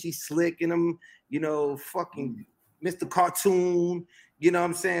saying? Mitchie Slick and them, you know, fucking Mr. Cartoon, you know what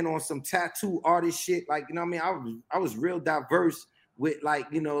I'm saying, on some tattoo artist shit. Like, you know what I mean? I was real diverse with, like,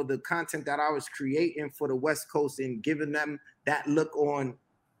 you know, the content that I was creating for the West Coast and giving them that look on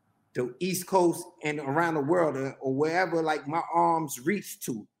the East Coast and around the world, or wherever like my arms reached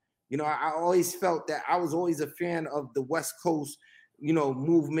to. You know, I always felt that I was always a fan of the West Coast, you know,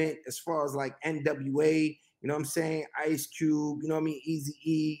 movement, as far as like NWA, you know what I'm saying, Ice Cube, you know what I mean,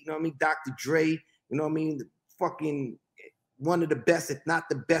 Eazy-E, you know what I mean, Dr. Dre, you know what I mean, the fucking one of the best, if not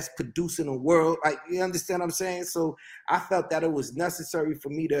the best producer in the world. Like, you understand what I'm saying? So I felt that it was necessary for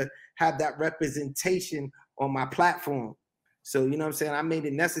me to have that representation on my platform. So, you know what I'm saying, I made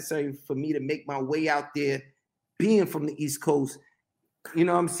it necessary for me to make my way out there, being from the East Coast, you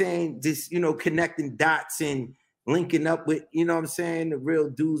know what I'm saying, just, you know, connecting dots and linking up with, you know what I'm saying, the real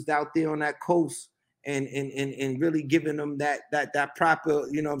dudes out there on that coast, and really giving them that proper,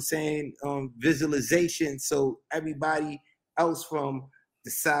 you know what I'm saying, visualization, so everybody else from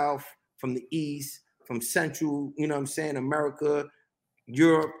the South, from the East, from Central, you know what I'm saying, America,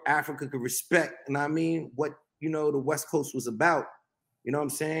 Europe, Africa could respect, you know what I mean, what, you know, the West Coast was about. You know what I'm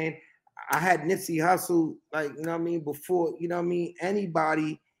saying? I had Nipsey Hussle, like, you know what I mean, before, you know what I mean,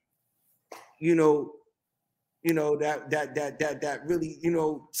 anybody, you know, that really, you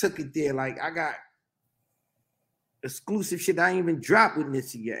know, took it there. Like, I got exclusive shit I ain't even dropped with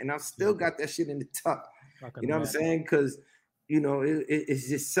Nipsey yet, and I still got that shit in the tuck. You know what I'm saying? Because, you know, it's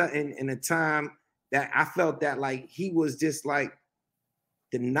just something in a time that I felt that, like, he was just like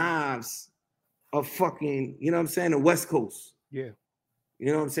the knives of fucking, you know what I'm saying, the West Coast. Yeah. You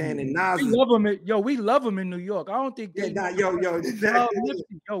know what I'm saying? And Nas, we love him. We love him in New York. I don't think they we love Nipsey,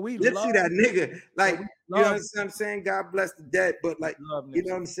 that nigga. Like, you know what I'm saying? God bless the dead, but like, you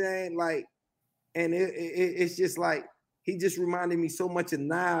know what I'm saying? Like, and it's just like, he just reminded me so much of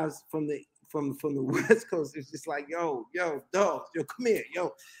Nas from the West Coast. It's just like, yo, dog, yo, come here,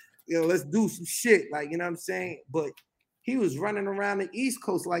 yo, let's do some shit. Like, you know what I'm saying? But he was running around the East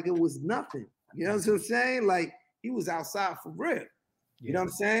Coast like it was nothing. You know what I'm saying? Like, he was outside for real. You know what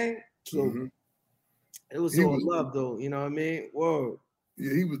I'm saying? So it was all love, though. You know what I mean? Whoa.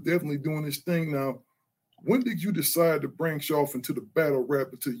 Yeah, he was definitely doing his thing. Now, when did you decide to branch off into the battle rap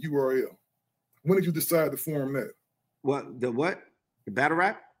into URL? When did you decide to form that? What? The battle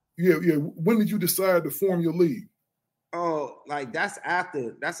rap? Yeah. When did you decide to form your league? Oh, like that's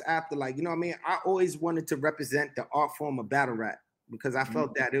after, like, you know what I mean? I always wanted to represent the art form of battle rap because I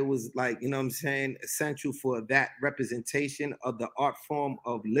felt that it was like, you know what I'm saying, essential for that representation of the art form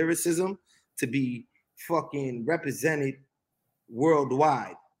of lyricism to be fucking represented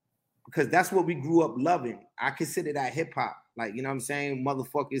worldwide, because that's what we grew up loving. I consider that hip hop. Like, you know what I'm saying?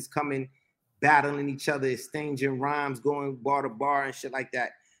 Motherfuckers coming, battling each other, exchanging rhymes, going bar to bar and shit like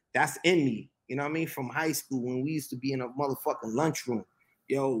that. That's in me. You know what I mean? From high school when we used to be in a motherfucking lunchroom.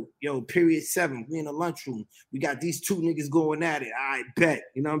 Yo, period 7, we in a lunchroom. We got these two niggas going at it. I bet.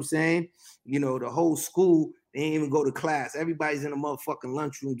 You know what I'm saying? You know, the whole school, they ain't even go to class. Everybody's in a motherfucking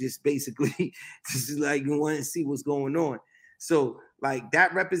lunchroom just basically just like you want to see what's going on. So like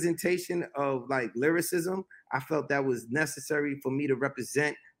that representation of like lyricism, I felt that was necessary for me to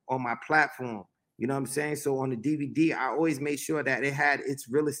represent on my platform. You know what I'm saying? So on the DVD, I always made sure that it had its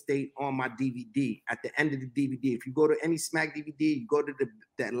real estate on my DVD. At the end of the DVD, if you go to any Smack DVD, you go to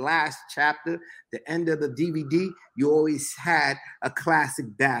that last chapter, the end of the DVD, you always had a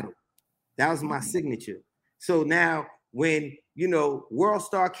classic battle. That was my signature. So now when, you know, World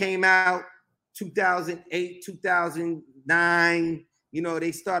Star came out, 2008, 2009, you know,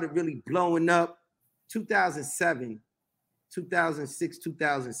 they started really blowing up. 2007, 2006,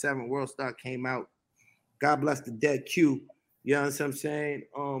 2007, World Star came out. God bless the dead Q. You know what I'm saying?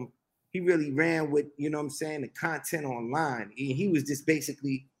 He really ran with, you know what I'm saying, the content online. He was just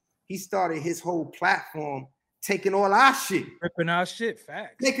basically, he started his whole platform taking all our shit. Ripping our shit,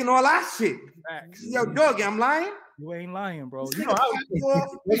 facts. Taking all our shit. Facts. Yo, doggy, I'm lying? You ain't lying, bro. You know,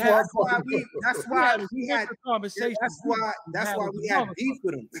 that's why we had conversation. That's why we had beef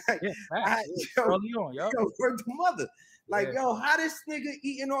with him. Early on, yo, word to mother. Like, yo, how this nigga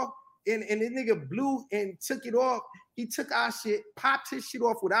eating off and this nigga blew and took it off. He took our shit, popped his shit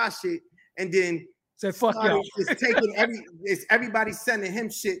off with our shit, and then said, fuck y'all. Just taking everybody sending him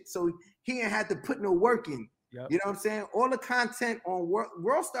shit, so he ain't had to put no work in. Yep. You know what I'm saying? All the content on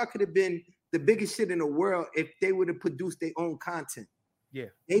World Star could have been the biggest shit in the world if they would have produced their own content. Yeah.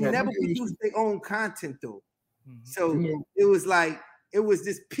 They never produced their own content though. Mm-hmm. So it was like, it was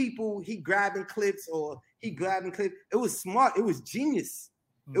just people, he grabbing clips. It was smart. It was genius.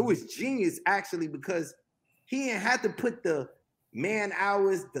 Mm-hmm. It was genius actually, because he ain't had to put the man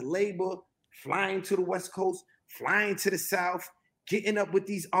hours, the labor, flying to the West Coast, flying to the South, getting up with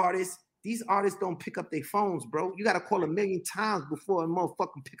these artists. These artists don't pick up their phones, bro. You got to call 1 million times before a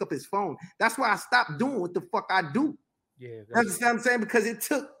motherfucker pick up his phone. That's why I stopped doing what the fuck I do. Yeah. You understand what I'm saying? Because it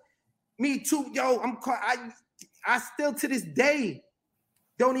took me too. Yo, I still to this day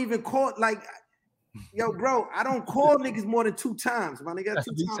don't even call, like, yo, bro, I don't call niggas more than 2 times, my nigga.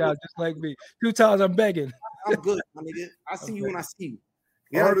 2 times. Just like me. 2 times I'm begging. I'm good, my nigga. I see you when I see you.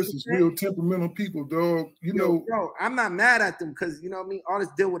 Artists is real temperamental people, dog. You know, bro, I'm not mad at them because, you know what I mean,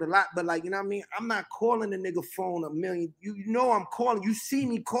 artists deal with a lot, but like, you know what I mean, I'm not calling a nigga phone 1 million. You know I'm calling. You see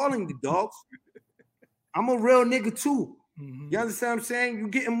me calling you, dogs. I'm a real nigga too. Mm-hmm. You understand what I'm saying? You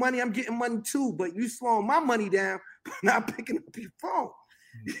getting money, I'm getting money too, but you slowing my money down by not picking up your phone.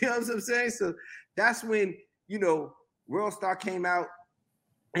 Mm-hmm. You know what I'm saying? So that's when, you know, World Star came out,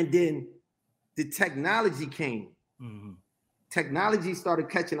 and then the technology came. Mm-hmm. Technology started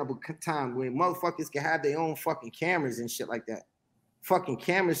catching up with time when motherfuckers can have their own fucking cameras and shit like that. Fucking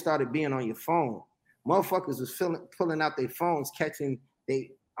cameras started being on your phone. Motherfuckers was pulling out their phones, catching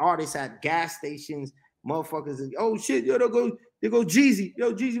they artists at gas stations. Motherfuckers is, oh shit, yo, there go Jeezy.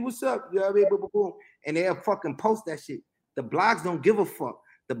 Yo, Jeezy, what's up? You know what I mean? Boom, boom, boom. And they'll fucking post that shit. The blogs don't give a fuck.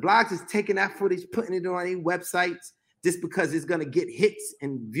 The blogs is taking that footage, putting it on their websites just because it's gonna get hits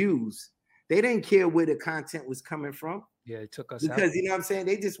and views. They didn't care where the content was coming from. Yeah, it took us because, you know what I'm saying?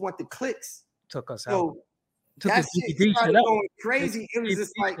 They just want the clicks. Took us so out. That shit started going crazy. It was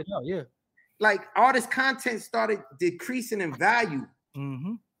just like, like artist content started decreasing in value.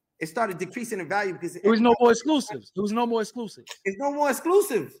 Mm-hmm. It started decreasing in value because there was no more exclusives. There was no more exclusives. It's no more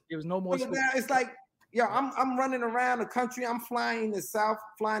exclusives. There was no more. So now it's like, yo, I'm running around the country. I'm flying to South,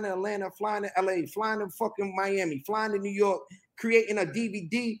 flying to Atlanta, flying to LA, flying to fucking Miami, flying to New York, creating a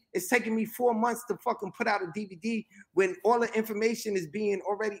DVD. It's taking me 4 months to fucking put out a DVD when all the information is being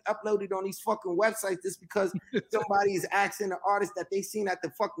already uploaded on these fucking websites just because somebody is asking the artist that they seen at the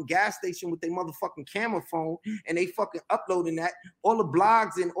fucking gas station with their motherfucking camera phone and they fucking uploading that. All the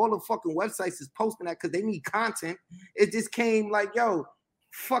blogs and all the fucking websites is posting that because they need content. It just came like, yo,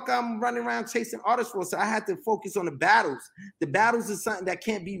 fuck, I'm running around chasing artists for. So I had to focus on the battles. The battles is something that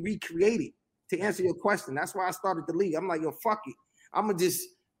can't be recreated. To answer your question, that's why I started the league. I'm like, yo, fuck it. I'm gonna just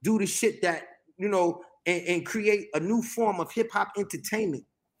do the shit that, you know, and create a new form of hip hop entertainment,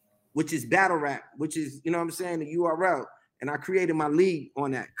 which is battle rap, which is, you know what I'm saying, the URL. And I created my league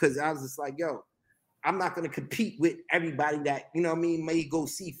on that because I was just like, yo, I'm not gonna compete with everybody that, you know what I mean, may go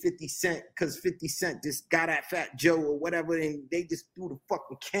see 50 Cent because 50 Cent just got at Fat Joe or whatever, and they just threw the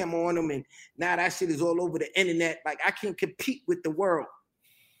fucking camera on them, and now that shit is all over the internet. Like, I can't compete with the world.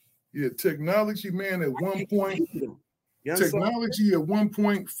 Yeah, technology, man, at one point, technology at one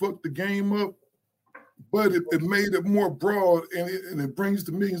point fucked the game up, but it made it more broad and it brings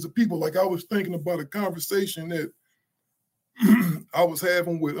to millions of people. Like, I was thinking about a conversation that I was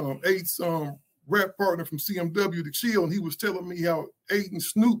having with Eight's rap partner from CMW, The Chill, and he was telling me how Eight and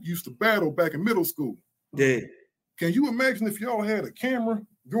Snoop used to battle back in middle school. Yeah. Can you imagine if y'all had a camera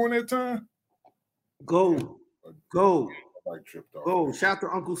during that time? Go. Shout out to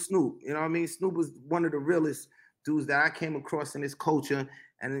Uncle Snoop. You know what I mean? Snoop was one of the realest dudes that I came across in this culture.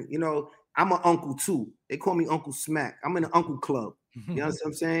 And, you know, I'm an uncle too. They call me Uncle Smack. I'm in the uncle club. You know what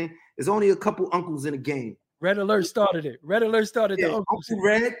I'm saying? There's only a couple uncles in the game. Red Alert started it. Red Alert started the Uncle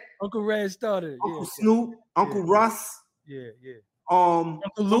Red. Uncle Red started it. Uncle Snoop. Uncle Russ. Yeah, yeah. Uncle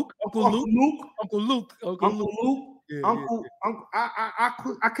Luke.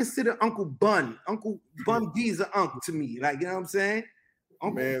 I consider Uncle Bun. Uncle Bun B's an uncle to me. Like, you know what I'm saying?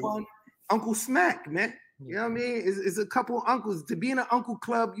 Uncle Bun, Uncle Smack, man. You know what I mean? It's a couple of uncles. To be in an uncle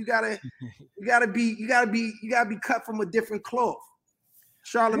club, you gotta be cut from a different cloth.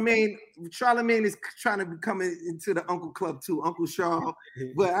 Charlemagne is trying to become into the uncle club too, Uncle Charles.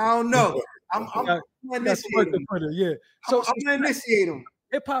 But I don't know. I'm gonna initiate him. Yeah. So I'm gonna initiate him.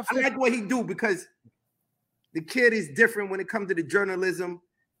 Hip hop. I like what he do because the kid is different when it comes to the journalism.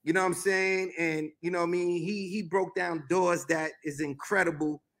 You know what I'm saying? And you know what I mean? He broke down doors that is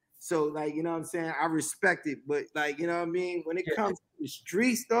incredible. So, like, you know what I'm saying? I respect it. But, like, you know what I mean? When it comes to the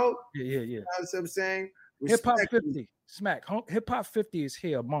streets, though, yeah. You know what I'm saying? Hip Hop 50, Smack. Hip Hop 50 is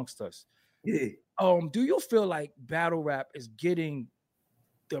here amongst us. Yeah. Do you feel like battle rap is getting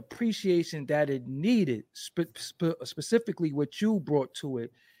the appreciation that it needed, specifically what you brought to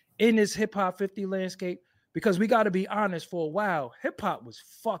it in this Hip Hop 50 landscape? Because we got to be honest, for a while, hip hop was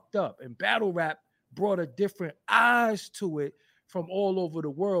fucked up and battle rap brought a different eyes to it from all over the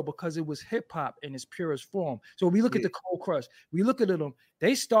world because it was hip hop in its purest form. So we look at the Cold Crush, we look at them,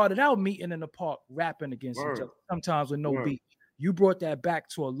 they started out meeting in the park, rapping against each other, sometimes with no beat. You brought that back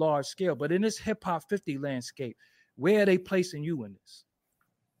to a large scale, but in this Hip Hop 50 landscape, where are they placing you in this?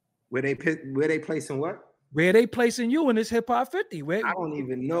 Where they placing what? Where are they placing you in this Hip Hop 50? I don't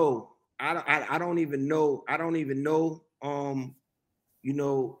even know. I don't even know. You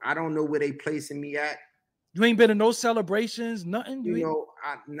know, I don't know where they placing me at. You ain't been to no celebrations, nothing.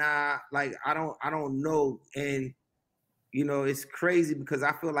 I don't know. And you know, it's crazy because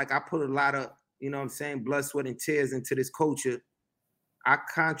I feel like I put a lot of, you know what I'm saying, blood, sweat, and tears into this culture. I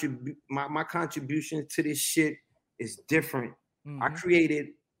contribute my contribution to this shit is different. I created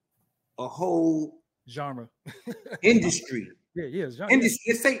a whole genre industry. Genre.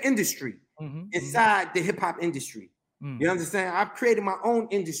 Industry. Let's say industry inside the hip hop industry. You understand? I've created my own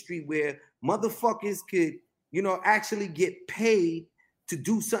industry where motherfuckers could, you know, actually get paid to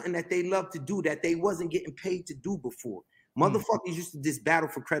do something that they love to do that they wasn't getting paid to do before. Motherfuckers used to just battle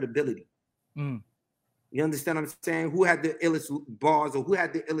for credibility. You understand what I'm saying? Who had the illest bars, or who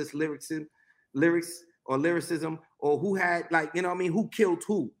had the illest lyricism, or who had, like, you know what I mean, who killed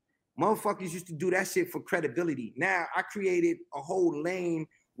who? Motherfuckers used to do that shit for credibility. Now I created a whole lane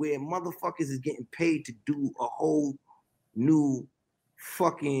where motherfuckers is getting paid to do a whole new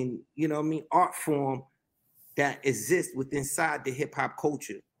fucking, you know what I mean, art form that exists within inside the hip hop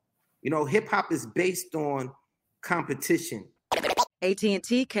culture. You know, hip hop is based on competition.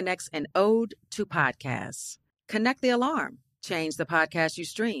 AT&T connects an ode to podcasts. Connect the alarm. Change the podcast you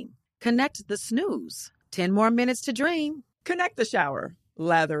stream. Connect the snooze. 10 more minutes to dream. Connect the shower.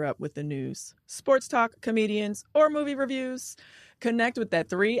 Lather up with the news, sports talk, comedians, or movie reviews. Connect with that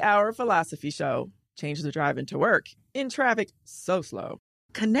 3-hour philosophy show. Change the drive into work in traffic so slow.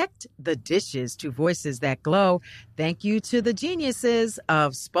 Connect the dishes to voices that glow. Thank you to the geniuses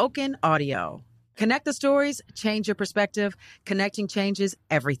of spoken audio. Connect the stories, change your perspective. Connecting changes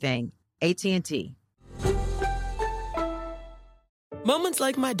everything. AT&T. Moments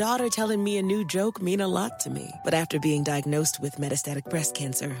like my daughter telling me a new joke mean a lot to me. But after being diagnosed with metastatic breast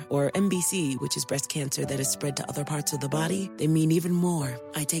cancer, or MBC, which is breast cancer that is spread to other parts of the body, they mean even more.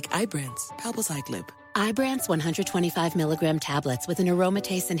 I take Ibrance, palbociclib. Ibrance 125 milligram tablets with an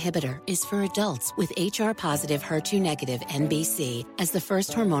aromatase inhibitor is for adults with HR-positive, HER2-negative MBC as the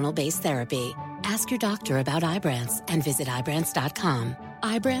first hormonal-based therapy. Ask your doctor about Ibrance and visit Ibrance.com.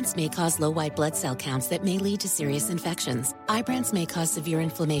 Ibrance may cause low white blood cell counts that may lead to serious infections. Ibrance may cause severe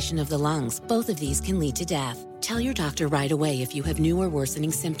inflammation of the lungs. Both of these can lead to death. Tell your doctor right away if you have new or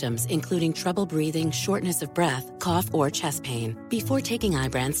worsening symptoms, including trouble breathing, shortness of breath, cough, or chest pain. Before taking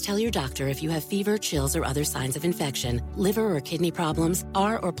Ibrance, tell your doctor if you have fever, chills, or other signs of infection, liver or kidney problems,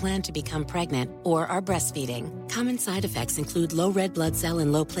 are or plan to become pregnant, or are breastfeeding. Common side effects include low red blood cell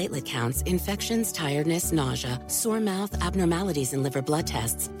and low platelet counts, infections, tiredness, nausea, sore mouth, abnormalities in liver blood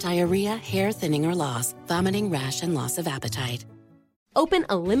tests, diarrhea, hair thinning or loss, vomiting, rash, and loss of appetite. Open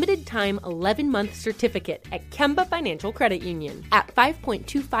a limited-time 11-month certificate at Kemba Financial Credit Union. At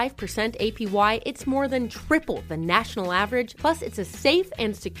 5.25% APY, it's more than triple the national average, plus it's a safe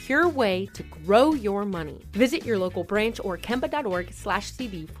and secure way to grow your money. Visit your local branch or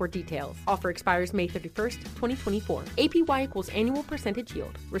kemba.org/cd for details. Offer expires May 31st, 2024. APY equals annual percentage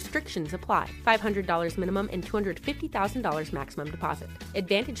yield. Restrictions apply. $500 minimum and $250,000 maximum deposit.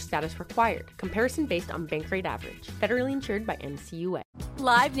 Advantage status required. Comparison based on bank rate average. Federally insured by NCUA.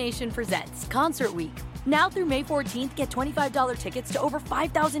 Live Nation presents Concert Week. Now through May 14th, get $25 tickets to over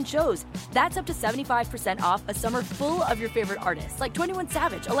 5,000 shows. That's up to 75% off a summer full of your favorite artists like 21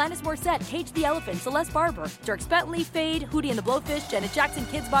 Savage, Alanis Morissette, Cage the Elephant, Celeste Barber, Dierks Bentley, Fade, Hootie and the Blowfish, Janet Jackson,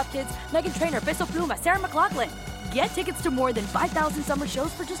 Kids Bop Kids, Meghan Trainor, Peso Pluma, Sarah McLachlan. Get tickets to more than 5,000 summer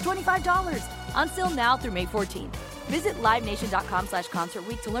shows for just $25. Until now through May 14th. Visit LiveNation.com/Concert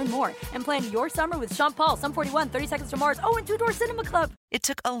Week to learn more and plan your summer with Sean Paul, Sum 41, 30 Seconds to Mars, and Two Door Cinema Club. It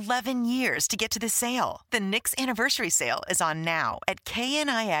took 11 years to get to this sale. The Knix Anniversary Sale is on now at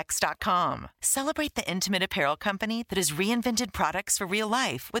KNIX.com. Celebrate the intimate apparel company that has reinvented products for real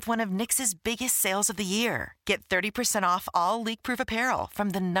life with one of Knix's biggest sales of the year. Get 30% off all leak-proof apparel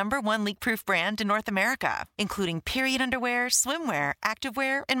from the #1 leak-proof brand in North America, including period underwear, swimwear,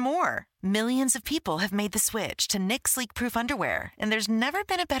 activewear, and more. Millions of people have made the switch to Knix leak-proof underwear, and there's never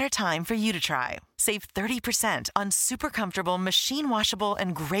been a better time for you to try. Save 30% on super comfortable, machine-washable,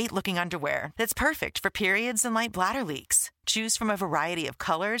 and great-looking underwear that's perfect for periods and light bladder leaks. Choose from a variety of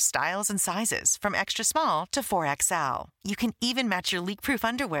colors, styles, and sizes, from extra small to 4XL. You can even match your leak-proof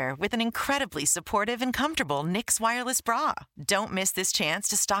underwear with an incredibly supportive and comfortable Knix wireless bra. Don't miss this chance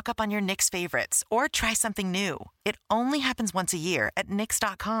to stock up on your Knix favorites or try something new. It only happens once a year at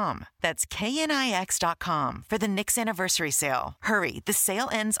Knix.com. That's KNIX.com for the Knix Anniversary Sale. Hurry, the sale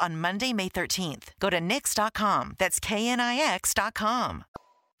ends on Monday, May 13th. Go to Knix.com. That's KNIX.com.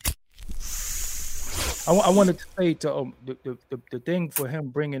 I wanted to say to the thing for him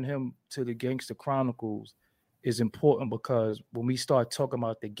bringing him to the Gangster Chronicles is important because when we start talking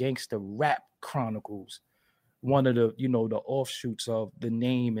about the Gangster Rap Chronicles, one of the the offshoots of the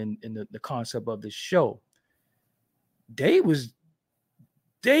name and the concept of the show, they was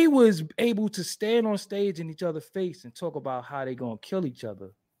able to stand on stage in each other's face and talk about how they gonna kill each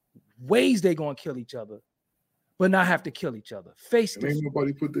other, ways they gonna kill each other, but not have to kill each other. Ain't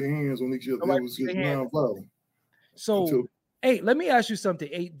nobody put their hands on each other. It was just non-violent. So, hey, let me ask you something.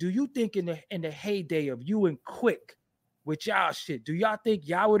 Hey, do you think in the heyday of you and Quick with y'all shit, do y'all think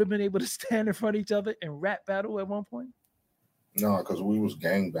y'all would have been able to stand in front of each other and rap battle at one point? No, because we was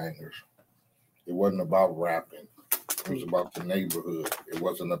gangbangers. It wasn't about rapping. It was about the neighborhood. It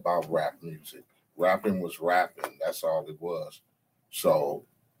wasn't about rap music. Rapping was rapping. That's all it was. So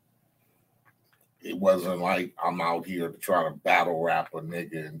it wasn't like I'm out here to try to battle rap a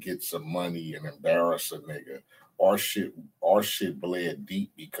nigga and get some money and embarrass a nigga. Our shit bled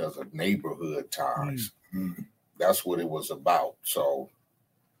deep because of neighborhood ties. Mm-hmm. That's what it was about. So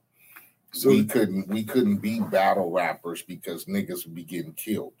we couldn't be battle rappers because niggas would be getting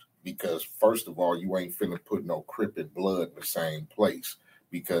killed. Because first of all, you ain't finna put no Crip and Blood in the same place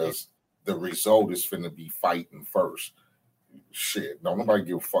because the result is finna be fighting first. Shit, don't nobody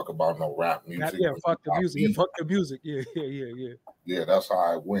give a fuck about no rap music. Yeah, fuck the music. Yeah, fuck the music. Yeah. Yeah, that's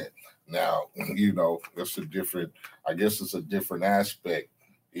how it went. Now, that's a different. I guess it's a different aspect.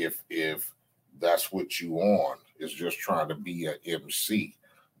 If that's what you on, is just trying to be an MC.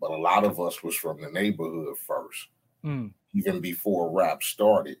 But a lot of us was from the neighborhood first. Even before rap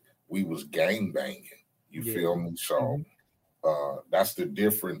started, we was gang banging. You feel me? So That's the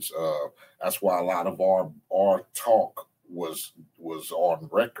difference. That's why a lot of our talk was on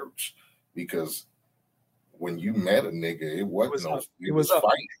records, because when you met a nigga, it was fighting.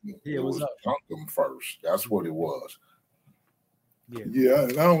 Yeah, it was dunk him first. That's what it was. Yeah,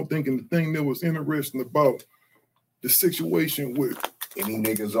 and I don't think the thing that was interesting about the situation with any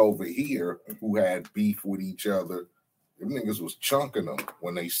niggas over here who had beef with each other, them niggas was chunking them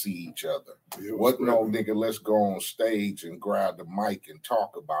when they see each other. Wasn't no nigga, let's go on stage and grab the mic and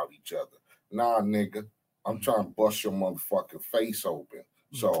talk about each other. Nah, nigga, I'm trying to bust your motherfucking face open.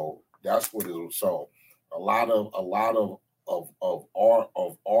 So that's what it was. So a lot of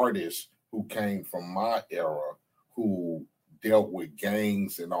artists who came from my era who dealt with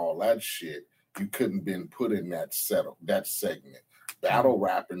gangs and all that shit, you couldn't been put in that segment. Battle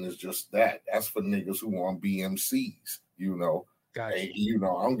rapping is just that. That's for niggas who want BMCs, you know. Gotcha. And, you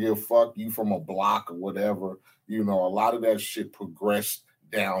know, I don't give a fuck you from a block or whatever. You know, a lot of that shit progressed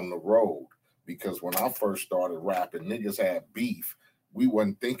down the road, because when I first started rapping, niggas had beef. We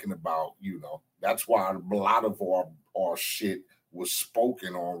wasn't thinking about, you know, that's why a lot of our shit was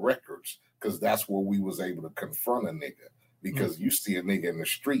spoken on records, because that's where we was able to confront a nigga. Because you see a nigga in the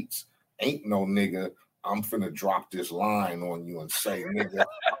streets, ain't no nigga, I'm finna drop this line on you and say, nigga,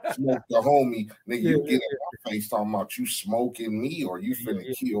 smoke the homie. Nigga, you get in my face talking about you smoking me or you finna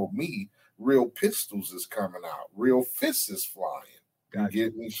kill me. Real pistols is coming out. Real fists is flying. You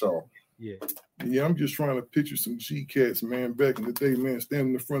get me? So, yeah, I'm just trying to picture some G-Cats, man, back in the day, man,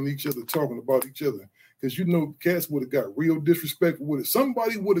 standing in front of each other, talking about each other. Because, you know, cats would have got real disrespectful with it.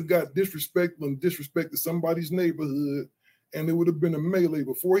 Somebody would have got disrespectful and disrespected somebody's neighborhood, and it would have been a melee.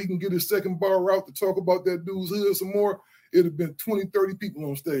 Before he can get his second bar out to talk about that dude's hood some more, it'd have been 20, 30 people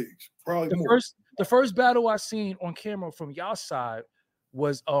on stage. Probably more. The first battle I seen on camera from y'all side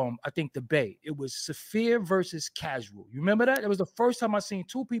was I think the Bay. It was Saphir versus Casual. You remember that? It was the first time I seen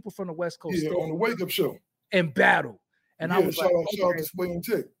two people from the West Coast on the Wake Up Show and battle. And I was shout out to Sway and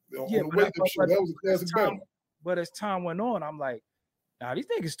Tech. On the Wake Up Show, that was a classic battle. But as time went on, I'm like, nah, these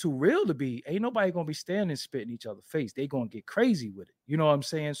niggas too real to be. Ain't nobody gonna be standing spitting each other's face. They gonna get crazy with it. You know what I'm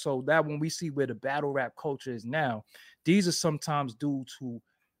saying? So that when we see where the battle rap culture is now, these are sometimes dudes who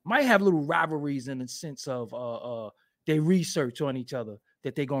might have little rivalries in the sense of they research on each other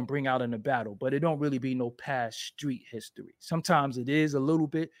that they're gonna bring out in the battle, but it don't really be no past street history. Sometimes it is a little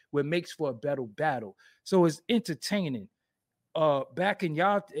bit, what makes for a better battle. So it's entertaining. Back in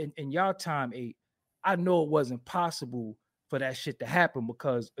y'all time, 8, I know it wasn't possible for that shit to happen,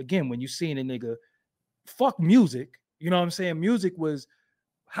 because again, when you seen a nigga, fuck music, you know what I'm saying? Music was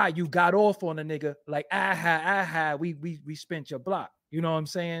how you got off on a nigga, like we spent your block, you know what I'm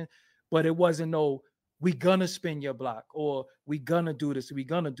saying? But it wasn't no, we gonna spin your block, or we gonna do this, we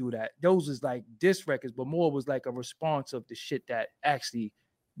gonna do that. Those is like diss records, but more was like a response of the shit that actually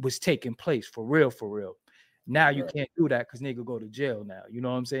was taking place for real. Now you can't do that because nigga go to jail now. You know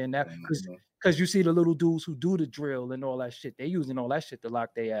what I'm saying? Now because you see the little dudes who do the drill and all that shit, they using all that shit to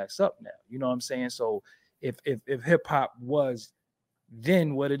lock their ass up now. You know what I'm saying? So if hip hop was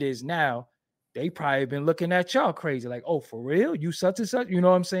then what it is now, they probably been looking at y'all crazy, like, oh, for real? You such and such, you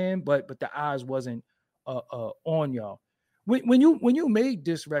know what I'm saying? But the eyes wasn't on y'all. When you made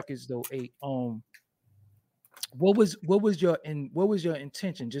this records though, 8, what was your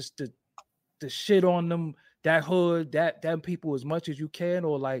intention? Just to shit on them, that hood, that people as much as you can,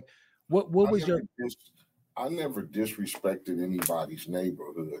 or like what was your? I never disrespected anybody's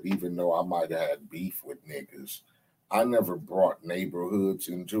neighborhood, even though I might have had beef with niggas. I never brought neighborhoods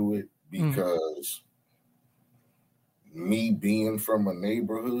into it, because me being from a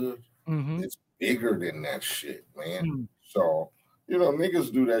neighborhood, it's bigger than that shit, man. So, you know,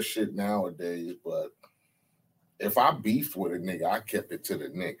 niggas do that shit nowadays, but if I beefed with a nigga, I kept it to the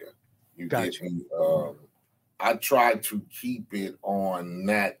nigga. You get me? I tried to keep it on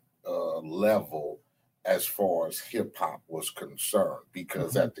that level as far as hip hop was concerned,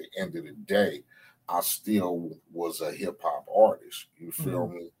 because at the end of the day, I still was a hip hop artist. You feel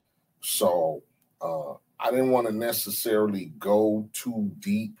me? So I didn't want to necessarily go too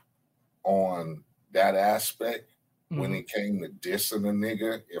deep on that aspect when it came to dissing a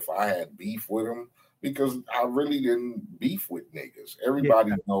nigga if I had beef with him, because I really didn't beef with niggas.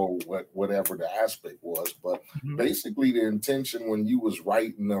 Everybody know whatever the aspect was, but basically the intention when you was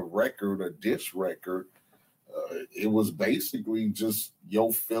writing a record, a diss record, it was basically just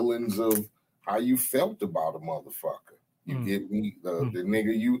your feelings of how you felt about a motherfucker. You get me? The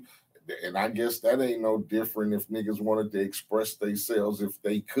nigga you, and I guess that ain't no different if niggas wanted to express themselves if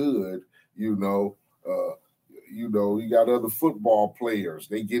they could, you know, you got other football players,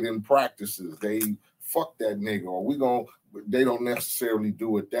 they get in practices, they fuck that nigga, or they don't necessarily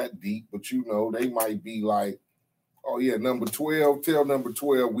do it that deep, but they might be like, oh yeah, number 12, tell number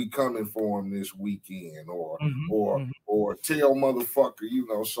 12 we coming for him this weekend, or tell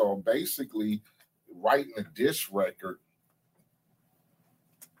motherfucker, so basically writing a diss record.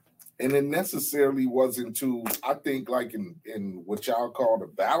 And it necessarily wasn't to, I think, like in what y'all call the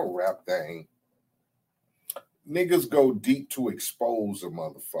battle rap thing, niggas go deep to expose a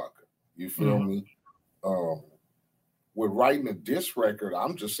motherfucker. You feel me? With writing a diss record,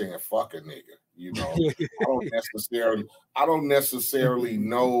 I'm just saying fuck a nigga. I don't necessarily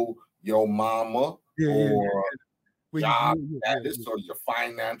know your mama or job status or your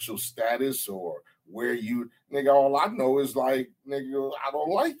financial status or where you, nigga, all I know is like, nigga, I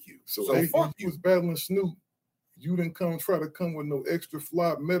don't like you. So fuck you. Was battling Snoop. You didn't try to come with no extra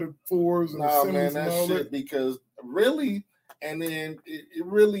fly metaphors and man, that shit, because really, and then it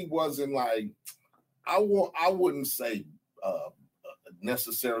really wasn't like, I wouldn't say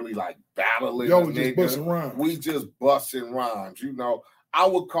necessarily like battling. Y'all was just busting rhymes. We just busting rhymes, I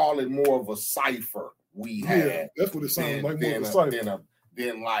would call it more of a cipher we had. That's what it sounded like, more of a cipher.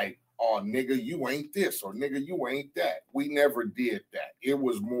 Then like, oh, nigga, you ain't this, or nigga, you ain't that. We never did that. It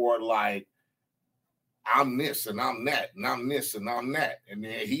was more like, I'm this and I'm that, and I'm this and I'm that. And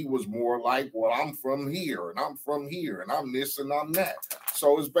then he was more like, well, I'm from here and I'm from here and I'm this and I'm that.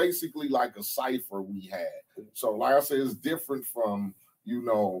 So it's basically like a cipher we had. So like I said, it's different from,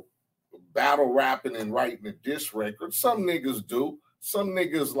 battle rapping and writing a diss record. Some niggas do. Some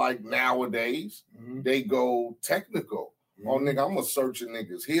niggas like nowadays, they go technical. Oh, nigga, I'm gonna search a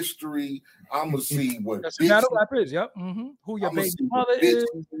nigga's history. I'm gonna see what battle rap is. Yep. Who your baby mother is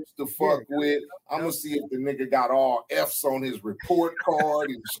to fuck with. I'm gonna see if the nigga got all F's on his report card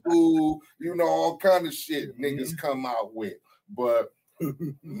in school. All kind of shit niggas come out with. But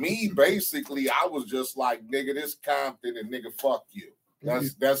me, basically, I was just like, nigga, this Compton and nigga, fuck you.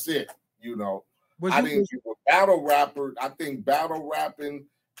 That's it. I didn't give a battle rapper. I think battle rapping,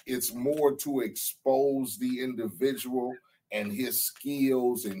 it's more to expose the individual and his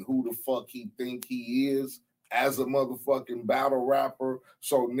skills and who the fuck he think he is as a motherfucking battle rapper.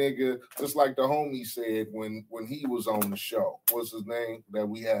 So nigga, just like the homie said when he was on the show, what's his name that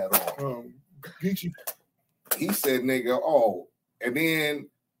we had on? Geechee. He said, nigga, and then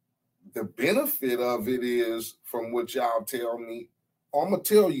the benefit of it is, from what y'all tell me, I'm gonna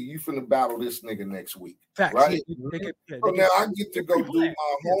tell you finna battle this nigga next week. Facts. Right? So now I get to go do my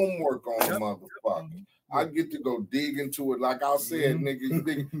homework on the motherfucker. I get to go dig into it. Like I said,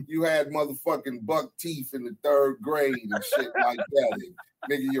 nigga, you had motherfucking buck teeth in the 3rd grade and shit like that. And,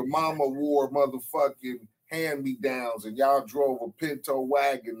 nigga, your mama wore motherfucking hand-me-downs and y'all drove a Pinto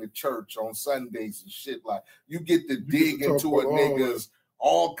wagon to church on Sundays and shit. Like, you get to dig into it, niggas,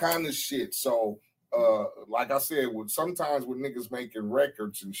 all kind of shit. So, like I said, sometimes when niggas making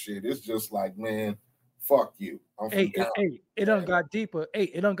records and shit, it's just like, man, fuck you. It done got deeper.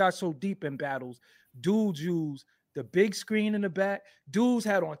 It done got so deep in battles. Dudes use the big screen in the back. Dudes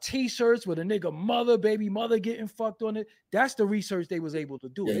had on T-shirts with a nigga baby mother getting fucked on it. That's the research they was able to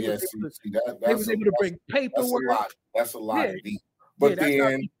do. They was able to bring paperwork. That's a lot deep. But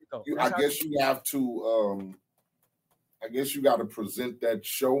then I guess you have to. I guess you got to present that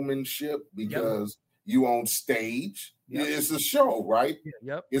showmanship because you on stage. It's a show, right?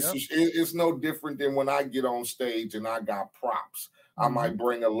 It's no different than when I get on stage and I got props. I might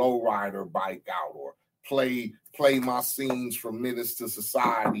bring a lowrider bike out or play my scenes from Menace to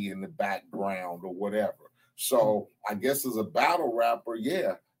Society in the background or whatever. So I guess as a battle rapper,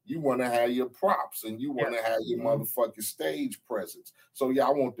 you want to have your props and you want to have your motherfucking stage presence. So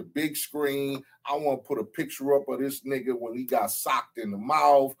I want the big screen. I want to put a picture up of this nigga when he got socked in the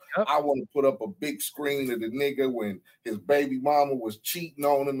mouth. I want to put up a big screen of the nigga when his baby mama was cheating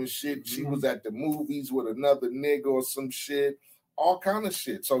on him and shit. She was at the movies with another nigga or some shit, all kind of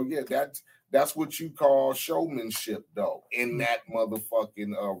shit. So that's what you call showmanship though, in that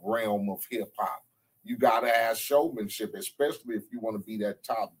motherfucking realm of hip hop. You gotta have showmanship, especially if you want to be that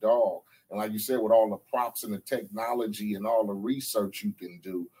top dog. And like you said, with all the props and the technology and all the research you can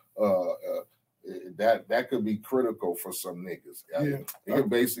do, that could be critical for some niggas. It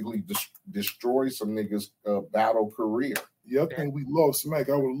could basically destroy some niggas' battle career. I think we lost Smack.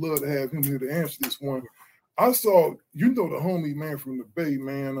 I would love to have him here to answer this one. I saw, the homie man from the Bay,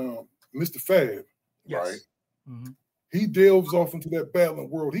 man, Mr. Fab. Yes. Right? Mm-hmm. He delves off into that battling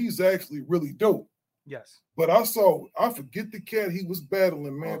world. He's actually really dope. Yes. But I forget the cat he was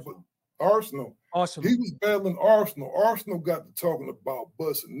battling, man. But Arsenal. Arsenal. He was battling Arsenal. Arsenal got to talking about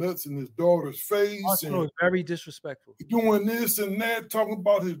busting nuts in his daughter's face. Arsenal is very disrespectful. Doing this and that, talking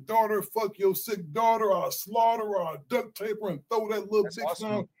about his daughter, fuck your sick daughter, I'll slaughter her, I'll duct tape her and throw that little bitch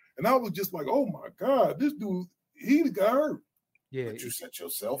down. And I was just like, oh my God, this dude, he got hurt. Yeah. But you set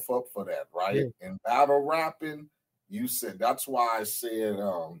yourself up for that, right? Yeah. In battle rapping, you said, that's why I said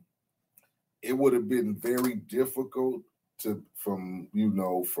it would have been very difficult from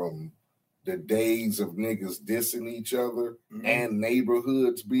the days of niggas dissing each other and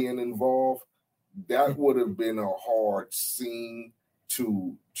neighborhoods being involved. That would have been a hard scene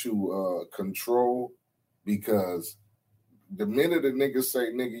to control, because the minute a nigga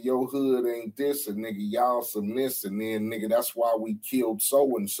say, nigga, your hood ain't this, and nigga, y'all some this, and then nigga, that's why we killed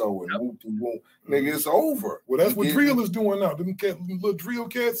so-and-so, and whoop-de-whoop, nigga, it's over. Well, that's what drill is doing now. Them little drill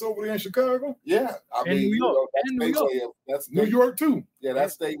cats over there in Chicago. Yeah, I mean, that's New York too. Yeah,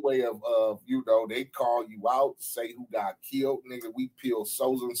 that's their way of they call you out, say who got killed, nigga. We peeled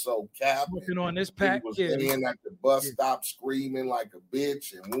so-and-so cap. Looking on this pack, was in at the bus stop screaming like a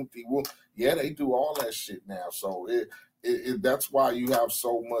bitch and whoop-de-whoop. Yeah, they do all that shit now. So that's why you have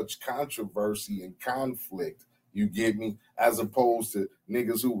so much controversy and conflict. You get me? As opposed to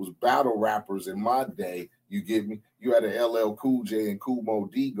niggas who was battle rappers in my day. You get me? You had a LL Cool J and Kumo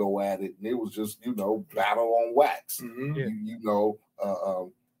D go at it, and it was just battle on wax.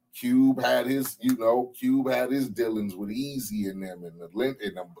 Cube had his dealings with Easy and them, and the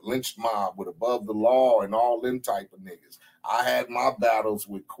Lynch Mob with Above the Law and all them type of niggas. I had my battles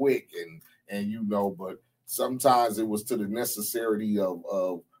with Quick and but sometimes it was to the necessity of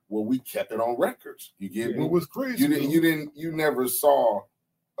we kept it on records. You get me? It was crazy. You never saw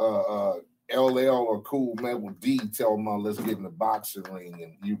LL or Cool Metal D tell them, let's get in the boxing ring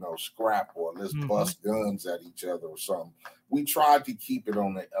and scrap, or let's bust guns at each other or something. We tried to keep it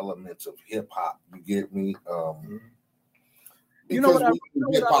on the elements of hip hop. You get me? Hip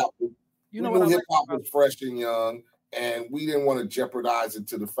hop was fresh and young. And we didn't want to jeopardize it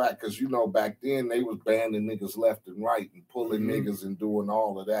to the fact, because back then they was banning niggas left and right and pulling niggas and doing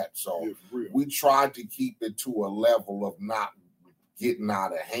all of that. So we tried to keep it to a level of not getting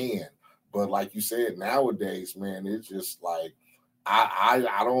out of hand. But like you said, nowadays, man, it's just like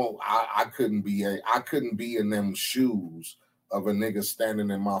I couldn't be in them shoes of a nigga standing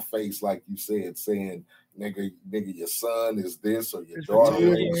in my face, like you said, saying, nigga, your son is this, or your daughter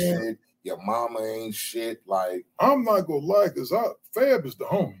ain't shit. Your mama ain't shit. Like, I'm not gonna lie, because Fab is the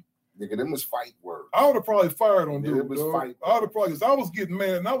homie. Nigga, them was fight words. I would have probably fired on dude. It was fight. I would have probably, because I was getting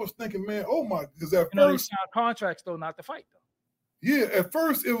mad, and I was thinking, man, oh my, because at first, they signed contracts though, not to fight though. Yeah, at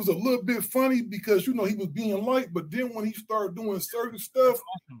first it was a little bit funny because he was being light, but then when he started doing certain stuff,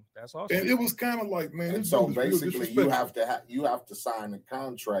 that's awesome. And it was kind of like, man. And so basically, you have to sign a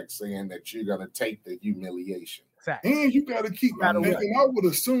contract saying that you're gonna take the humiliation. Fact. And you got to keep. And I would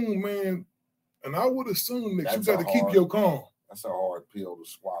assume, man, that you got to keep your calm. That's a hard pill to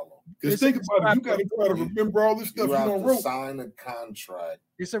swallow. Because think about it, you got to try to remember all this stuff you don't wrote. Sign a contract.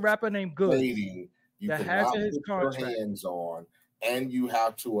 It's a rapper named Good that has his contract. Your hands on, and you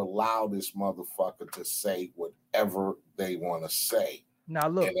have to allow this motherfucker to say whatever they want to say. Now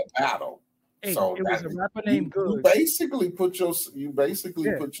look, in a battle. Hey, so it was a rapper named Good. You basically put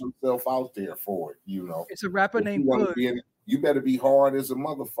yourself out there for it. It's a rapper named Good. You better be hard as a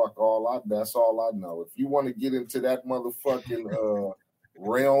motherfucker. That's all I know. If you want to get into that motherfucking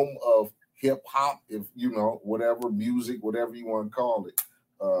realm of hip hop, if whatever music, whatever you want to call it,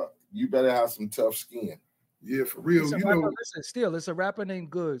 you better have some tough skin. Yeah, for real. It's a rapper named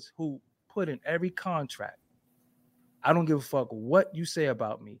Goods who put in every contract. I don't give a fuck what you say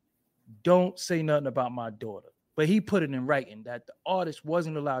about me. Don't say nothing about my daughter. But he put it in writing that the artist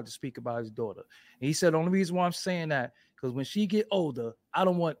wasn't allowed to speak about his daughter. And he said, the only reason why I'm saying that, because when she get older, I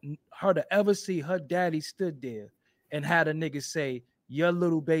don't want her to ever see her daddy stood there and had a nigga say, your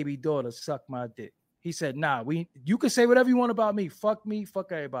little baby daughter sucked my dick. He said, nah, you can say whatever you want about me, fuck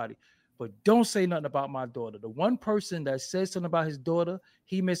everybody. But don't say nothing about my daughter. The one person that says something about his daughter,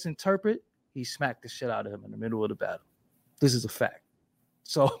 he misinterpret, he smacked the shit out of him in the middle of the battle. This is a fact.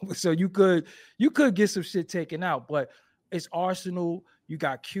 So you could get some shit taken out, but it's Arsenal. You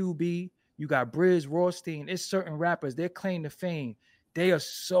got QB, you got Briz Rothstein. It's certain rappers, their claim to fame. They are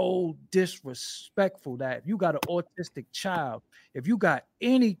so disrespectful that if you got an autistic child, if you got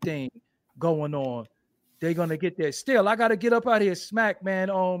anything going on, they're gonna get there. Still, I gotta get up out of here, smack, man.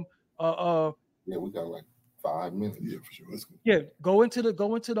 Yeah, we got like 5 minutes. Yeah, for sure. Let's go. Yeah, go into the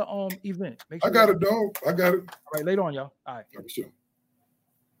event. Make sure I got it, dog. I got it. All right, later on, y'all. All right. Yeah, for sure.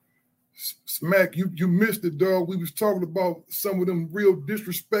 Smack, you missed it, dog. We was talking about some of them real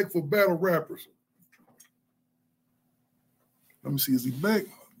disrespectful battle rappers. Let me see, is he back?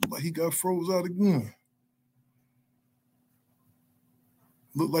 Like he got froze out again.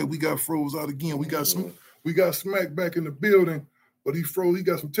 Look like we got froze out again. We got Smack back in the building, but he froze. He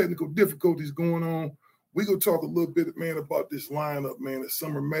got some technical difficulties going on. We gonna talk a little bit, man, about this lineup, man. It's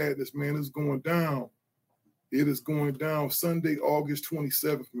Summer Madness, man. It's going down. It is going down Sunday, August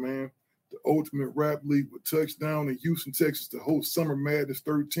 27th, man. The Ultimate Rap League will touch down in Houston, Texas to host Summer Madness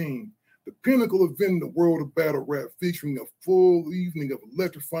 13, the pinnacle event in the world of battle rap, featuring a full evening of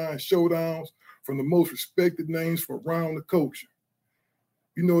electrifying showdowns from the most respected names from around the culture.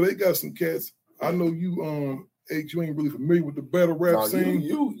 You know, they got some cats. I know you, H, you ain't really familiar with the battle rap scene.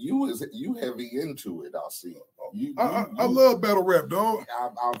 You heavy into it, I see. I love battle rap, dog.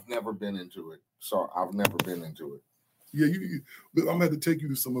 I've never been into it. So I've never been into it. Yeah, I'm gonna have to take you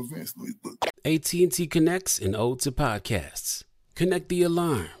to some events. AT&T connects an ode to podcasts. Connect the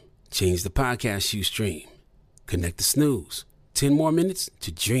alarm. Change the podcast you stream. Connect the snooze. 10 more minutes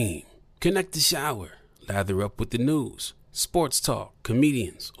to dream. Connect the shower. Lather up with the news, sports talk,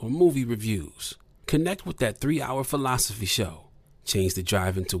 comedians, or movie reviews. Connect with that 3-hour philosophy show. Change the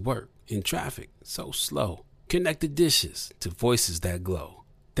drive into work in traffic so slow. Connect the dishes to voices that glow.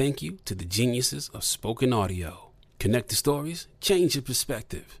 Thank you to the geniuses of spoken audio. Connect the stories, change your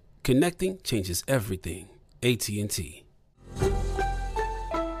perspective. Connecting changes everything. AT&T.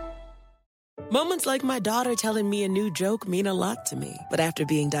 Moments like my daughter telling me a new joke mean a lot to me. But after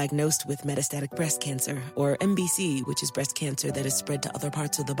being diagnosed with metastatic breast cancer, or MBC, which is breast cancer that is spread to other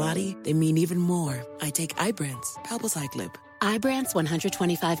parts of the body, they mean even more. I take Ibrance, palbociclib. Ibrance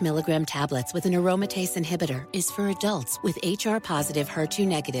 125 milligram tablets with an aromatase inhibitor is for adults with HR-positive,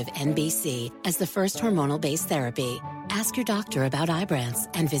 HER2-negative MBC as the first hormonal-based therapy. Ask your doctor about Ibrance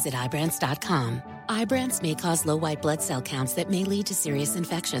and visit Ibrance.com. Ibrance may cause low white blood cell counts that may lead to serious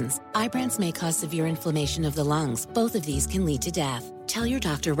infections. Ibrance may cause severe inflammation of the lungs. Both of these can lead to death. Tell your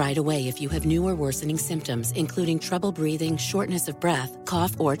doctor right away if you have new or worsening symptoms, including trouble breathing, shortness of breath,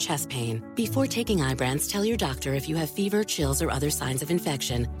 cough, or chest pain. Before taking Ibrance, tell your doctor if you have fever, chills, or other signs of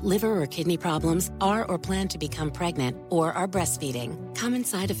infection, liver or kidney problems, are or plan to become pregnant, or are breastfeeding. Common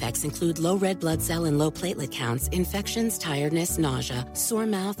side effects include low red blood cell and low platelet counts, infections, tiredness, nausea, sore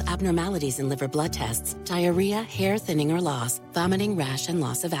mouth, abnormalities in liver blood tests, diarrhea, hair thinning or loss, vomiting, rash, and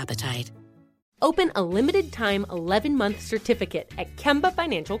loss of appetite. Open a limited-time 11-month certificate at Kemba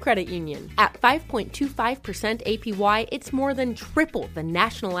Financial Credit Union. At 5.25% APY, it's more than triple the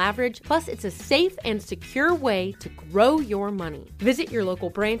national average, plus it's a safe and secure way to grow your money. Visit your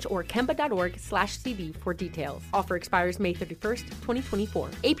local branch or kemba.org/cb for details. Offer expires May 31st, 2024.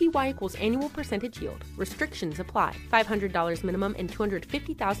 APY equals annual percentage yield. Restrictions apply. $500 minimum and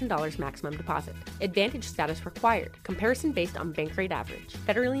 $250,000 maximum deposit. Advantage status required. Comparison based on bank rate average.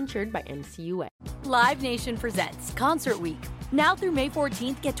 Federally insured by NCUA. Live Nation presents Concert Week. Now through May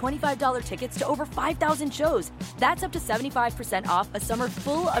 14th, get $25 tickets to over 5,000 shows. That's up to 75% off a summer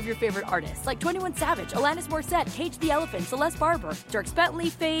full of your favorite artists like 21 Savage, Alanis Morissette, Cage the Elephant, Celeste Barber, Dierks Bentley,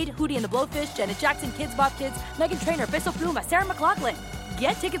 Fade, Hootie and the Blowfish, Janet Jackson, Kids Bop Kids, Meghan Trainor, Peso Pluma, Sarah McLachlan.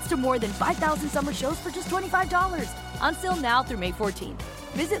 Get tickets to more than 5,000 summer shows for just $25. On sale now through May 14th.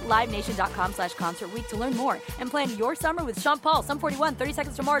 Visit livenation.com/Concert Week to learn more and plan your summer with Sean Paul, Sum 41, 30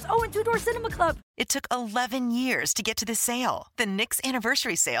 Seconds to Mars, and Two Door Cinema Club. It took 11 years to get to this sale. The Knix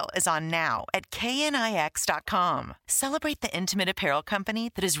Anniversary Sale is on now at knix.com. Celebrate the intimate apparel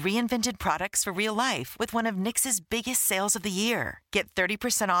company that has reinvented products for real life with one of Knix's biggest sales of the year. Get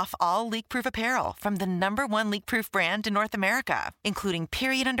 30% off all leak-proof apparel from the #1 leak-proof brand in North America, including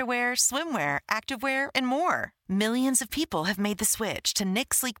period underwear, swimwear, activewear, and more. Millions of people have made the switch to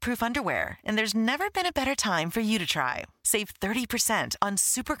Knix leak-proof underwear, and there's never been a better time for you to try. Save 30% on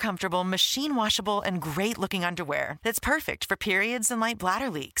super comfortable, machine-washable, and great-looking underwear that's perfect for periods and light bladder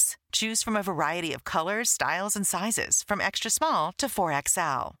leaks. Choose from a variety of colors, styles, and sizes, from extra small to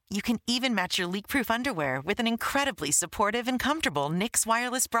 4XL. You can even match your leak-proof underwear with an incredibly supportive and comfortable Knix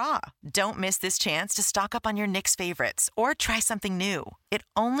wireless bra. Don't miss this chance to stock up on your Knix favorites or try something new. It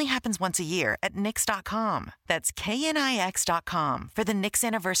only happens once a year at Knix.com. That's KNIX.com for the Knix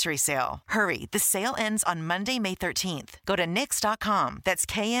Anniversary Sale. Hurry, the sale ends on Monday, May 13th. Go to Knix.com. That's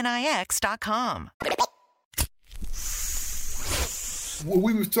KNIX.com. Well,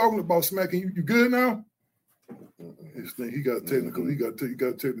 we was talking about smacking. You good now? His thing, he got technical. He got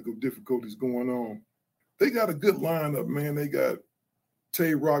technical difficulties going on. They got a good lineup, man. They got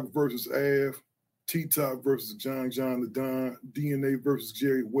Tay Rock versus Av, T-Top versus John the Don, DNA versus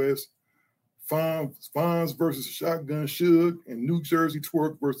Jerry West, Fonz versus Shotgun Suge, and New Jersey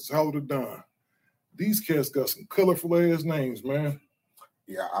Twerk versus Hollow the Don. These cats got some colorful ass names, man.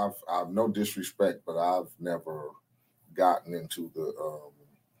 Yeah, I've no disrespect, but I've never gotten into the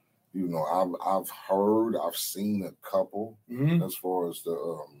I've seen a couple as far as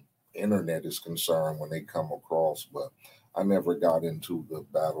the internet is concerned when they come across, but I never got into the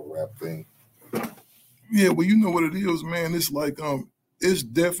battle rap thing. Yeah, well, you know what it is, man. It's like it's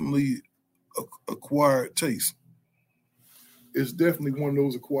definitely acquired taste. It's definitely one of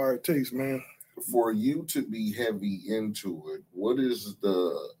those acquired tastes, man. For you to be heavy into it, what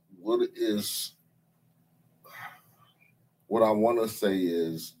I want to say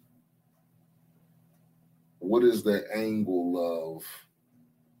is, what is the angle of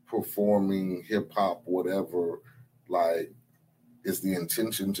performing hip hop, whatever? Like, is the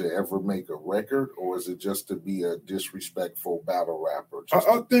intention to ever make a record, or is it just to be a disrespectful battle rapper?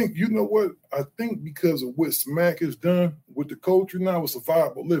 I think, you know what? I think because of what Smack has done with the culture now, it's a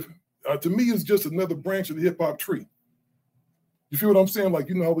viable living. To me, it's just another branch of the hip hop tree. You feel what I'm saying? Like,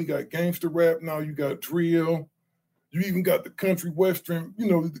 you know how we got gangster rap now, you got drill, you even got the country western, you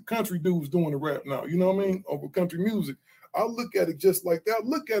know, the country dudes doing the rap now, you know what I mean? Over country music. I look at it just like that. I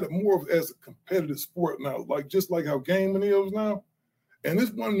look at it more as a competitive sport now, like just like how gaming is now. And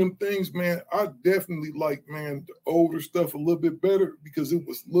it's one of them things, man, I definitely like, man, the older stuff a little bit better because it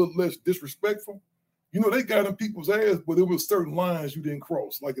was a little less disrespectful. You know, they got in people's ass, but there was certain lines you didn't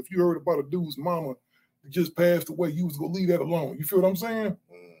cross. Like if you heard about a dude's mama that just passed away, you was going to leave that alone. You feel what I'm saying?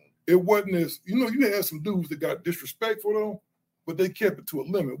 It wasn't as, you know, you had some dudes that got disrespectful though, but they kept it to a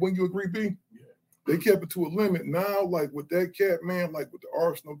limit. Wouldn't you agree, B? Yeah. They kept it to a limit. Now, like with that cat, man, like with the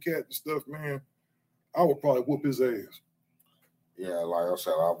Arsenal cat and stuff, man, I would probably whoop his ass. Yeah, like I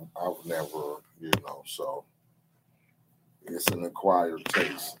said, I've never, you know, so it's an acquired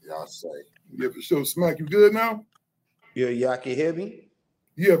taste, y'all say. Yeah, for sure. Smack, you good now? Yeah, y'all can hear me?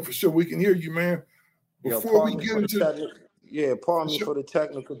 Yeah, for sure. We can hear you, man. Before we get into pardon me for the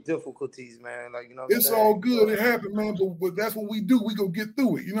technical difficulties, man. Like, you know, it's all good. It happened, man. But that's what we do. We go get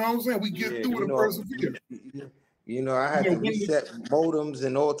through it. You know what I'm saying? We get through it and persevere. You know, I had to reset modems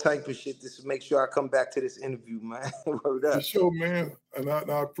and all type of shit just to make sure I come back to this interview, man. Word up. For sure, man. And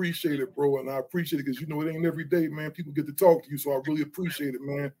I appreciate it, bro. And I appreciate it because, you know, it ain't every day, man, people get to talk to you. So I really appreciate it,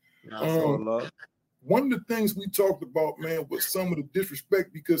 man. One of the things we talked about, man, was some of the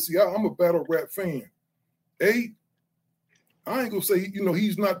disrespect because, see, I'm a battle rap fan. I ain't going to say, you know,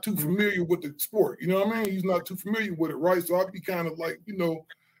 he's not too familiar with the sport. You know what I mean? He's not too familiar with it, right? So I'd be kind of like, you know,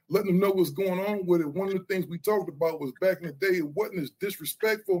 letting them know what's going on with it. One of the things we talked about was back in the day, it wasn't as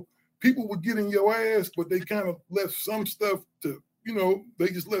disrespectful. People would get in your ass, but they kind of left some stuff to, you know, they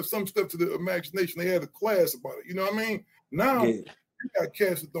just left some stuff to the imagination. They had a class about it. You know what I mean? Now, you got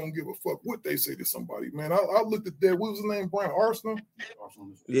cats that don't give a fuck what they say to somebody, man. I looked at that. What was his name? Brian Arsenal?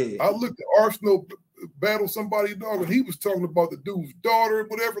 Yeah. I looked at Arsenal battle somebody, dog, and he was talking about the dude's daughter,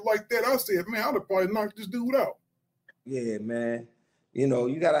 whatever like that. I said, man, I'd have probably knocked this dude out. Yeah, man. You know,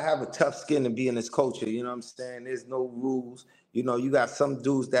 you got to have a tough skin to be in this culture. You know what I'm saying? There's no rules. You know, you got some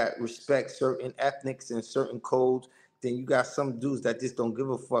dudes that respect certain ethnics and certain codes. Then you got some dudes that just don't give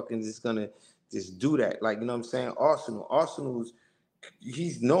a fuck and just going to just do that. Like, you know what I'm saying? Arsenal's,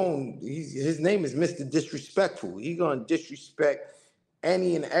 he's known, his name is Mr. Disrespectful. He's going to disrespect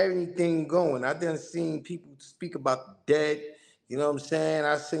any and everything going. I done seen people speak about the dead. You know what I'm saying?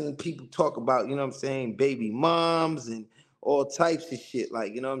 I've seen people talk about, you know what I'm saying, baby moms and all types of shit,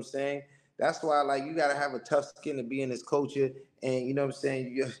 like, you know what I'm saying? That's why, like, you gotta have a tough skin to be in this culture, and you know what I'm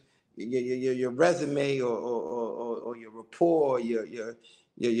saying, your resume or your rapport, your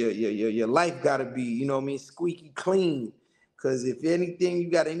life gotta be, you know what I mean, squeaky clean. Cause if anything,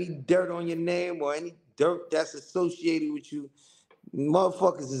 you got any dirt on your name or any dirt that's associated with you,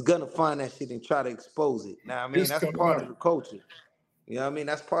 motherfuckers is gonna find that shit and try to expose it. Now, I mean, that's part of the culture. You know what I mean?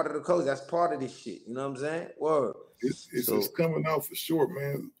 That's part of the culture. That's part of this shit. You know what I'm saying? Word. It's coming out for sure,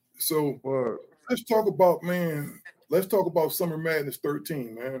 man. So let's talk about Summer Madness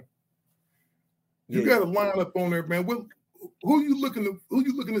 13, man. You got a lineup on there, man. Who you looking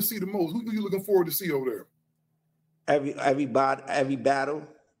to see the most? Who are you looking forward to see over there? Every battle.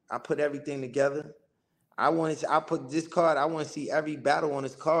 I put everything together. I put this card. I want to see every battle on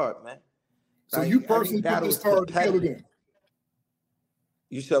this card, man. So you personally put this card together then?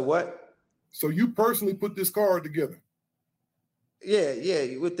 You said what? So you personally put this card together?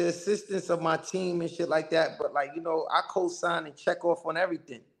 Yeah, with the assistance of my team and shit like that. But like, you know, I co-sign and check off on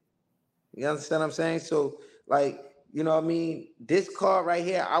everything. You understand what I'm saying? So like, you know what I mean? This card right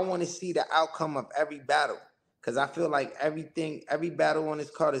here, I want to see the outcome of every battle. Because I feel like every battle on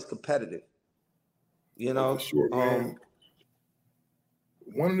this card is competitive. You know, for sure, man.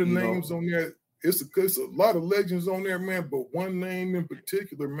 One of the names on there, it's a lot of legends on there, man, but one name in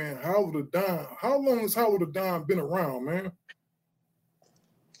particular, man, Hollow Da Don. How long has Hollow Da Don been around, man?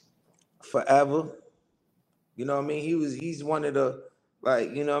 Forever. You know what I mean? He's one of the,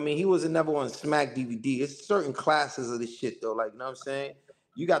 like, you know what I mean? He was never on Smack DVD. It's certain classes of the shit, though. Like, you know what I'm saying?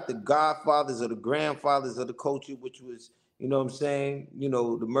 You got the godfathers or the grandfathers of the culture, which was, you know what I'm saying? You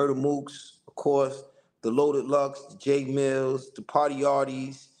know, the Murder Mooks, of course, the Loaded Lux, the J Mills, the Party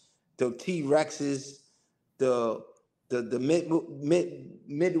Arties, the T-Rexes, the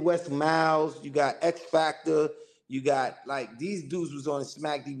Midwest Miles. You got X Factor. You got, like, these dudes was on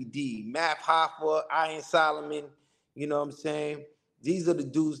Smack DVD. Matt Hoffa, Iron Solomon, you know what I'm saying? These are the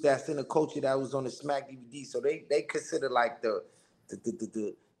dudes that's in the culture that was on the Smack DVD. So they consider like the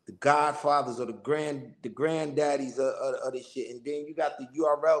godfathers or the granddaddies of this shit. And then you got the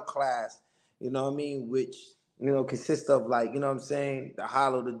URL class, you know what I mean, which, you know, consists of, like, you know what I'm saying, the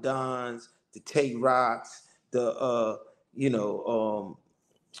Hollow Da Dons, the Tay Rocks, the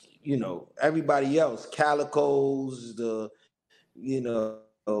everybody else, Calicos, then, you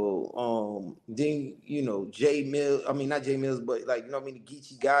know, J Mills, I mean, not J Mills, but, like, you know what I mean, the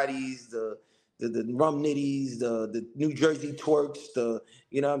Geechee Gottis, the Rum Nitties, the New Jersey Twerks,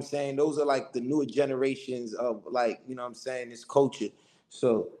 you know what I'm saying? Those are, like, the newer generations of, like, you know what I'm saying, this culture.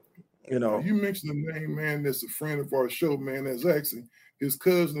 So, you know. You mentioned a name, man, that's a friend of our show, man. That's actually, his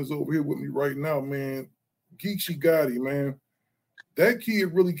cousin is over here with me right now, man. Geechee Gotti, man. That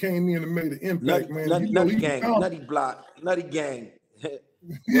kid really came in and made an impact, man. Nutty Gang.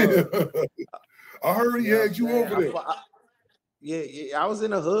 Yeah. I heard he had you over there. I was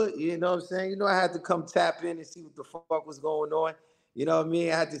in the hood, you know what I'm saying? You know, I had to come tap in and see what the fuck was going on. You know what I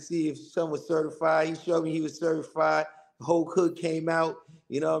mean? I had to see if someone was certified. He showed me he was certified. The whole hood came out,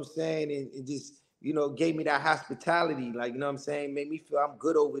 you know what I'm saying? And just, you know, gave me that hospitality. Like, you know what I'm saying? Made me feel I'm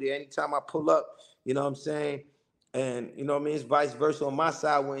good over there. Anytime I pull up, you know what I'm saying? And, you know what I mean? It's vice versa on my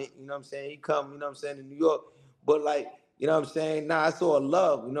side when, you know what I'm saying, he come, you know what I'm saying, to New York. But, like, you know what I'm saying? Nah, I saw a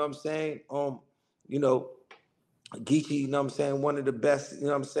love, you know what I'm saying? You know, Geechee, you know what I'm saying, one of the best, you know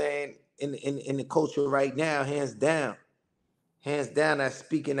what I'm saying, in the culture right now, hands down. Hands down, that's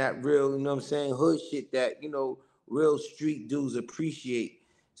speaking that real, you know what I'm saying, hood shit that, you know, real street dudes appreciate.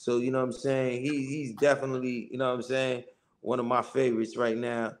 So, you know what I'm saying, he's definitely, you know what I'm saying, one of my favorites right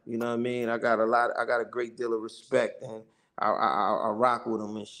now. You know what I mean? I got a great deal of respect, and I rock with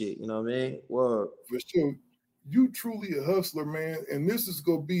him and shit. You know what I mean? Word. For sure. You truly a hustler, man. And this is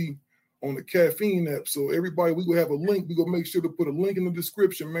gonna be on the Caffeine app. So everybody, we gonna have a link. We gonna make sure to put a link in the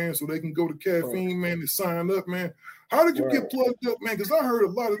description, man, so they can go to Caffeine, man, and sign up, man. How did you get plugged up, man? Because I heard a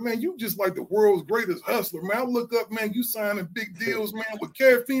lot of, man, you just like the world's greatest hustler, man. I look up, man, you signing big deals, man, with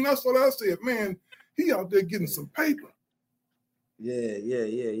Caffeine. That's what I said, man. He out there getting some paper.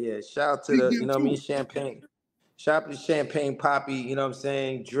 Yeah. Shout out to the, you know what I mean, Champagne. Shout out to Champagne Poppy, you know what I'm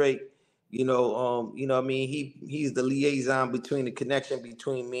saying, Drake. You know what I mean? He's the liaison between the connection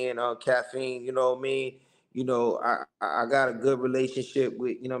between me and Caffeine, you know what I mean? You know, I got a good relationship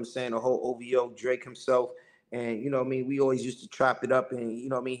with, you know what I'm saying, the whole OVO, Drake himself. And, you know what I mean, we always used to chop it up. And, you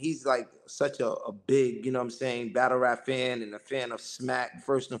know what I mean, he's like such a big, you know what I'm saying, battle rap fan and a fan of Smack,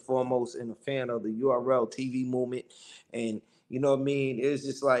 first and foremost, and a fan of the URL TV movement. And, you know what I mean, it's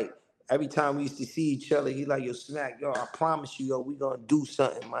just like every time we used to see each other, he like, yo, Smack, yo, I promise you, yo, we going to do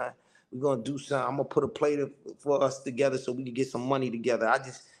something, man. We're going to do something. I'm going to put a plate for us together so we can get some money together. I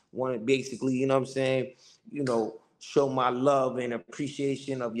just want to basically, you know what I'm saying, you know, show my love and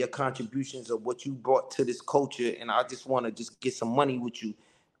appreciation of your contributions of what you brought to this culture. And I just want to just get some money with you.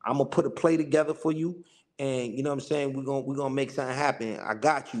 I'm going to put a play together for you. And, you know what I'm saying, we're going to make something happen. I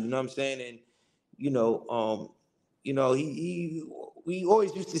got you know what I'm saying? And, we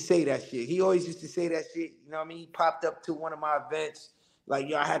always used to say that shit. He always used to say that shit. You know what I mean? He popped up to one of my events. Like,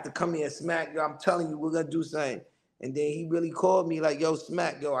 yo, I had to come here and Smack. Yo, I'm telling you, we're going to do something. And then he really called me like, yo,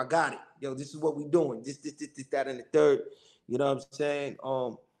 Smack, yo, I got it. Yo, this is what we doing. This, that, and the third. You know what I'm saying?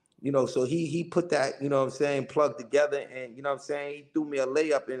 You know, so he put that, you know what I'm saying, plug together. And, you know what I'm saying, he threw me a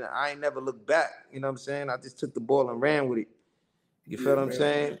layup and I ain't never looked back. You know what I'm saying? I just took the ball and ran with it. You feel what I'm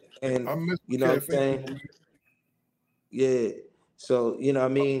saying? And, you know what I'm saying? Yeah. So, you know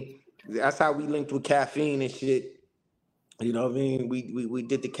what I mean? That's how we linked with Caffeine and shit. You know what I mean? We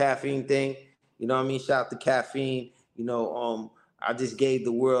did the Caffeine thing. You know what I mean? Shout out to Caffeine. You know, I just gave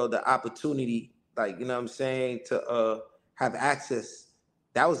the world the opportunity, like, you know what I'm saying, to have access.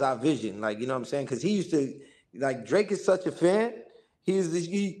 That was our vision, like, you know what I'm saying? Because he used to, like, Drake is such a fan. We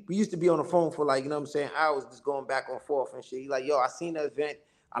used to be on the phone for, like, you know what I'm saying, hours just going back and forth and shit. He like, yo, I seen the event.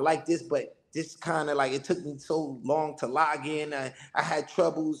 I like this, but this kind of like, it took me so long to log in. I had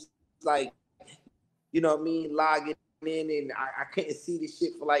troubles, like, you know what I mean, logging in, and I couldn't see the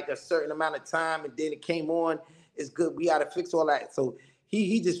shit for like a certain amount of time, and then it came on. It's good. We got to fix all that. So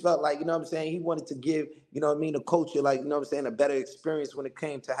he just felt like, you know what I'm saying, he wanted to give, you know what I mean, the culture, like, you know what I'm saying, a better experience when it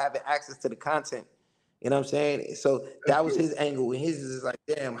came to having access to the content. You know what I'm saying? So that was his angle. And his is like,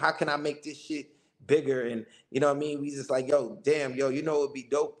 damn, how can I make this shit bigger? And you know what I mean? We just like, yo, damn, yo, you know, it'd be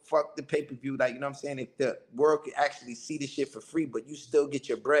dope. Fuck the pay-per-view. Like, you know what I'm saying? If the world could actually see the shit for free, but you still get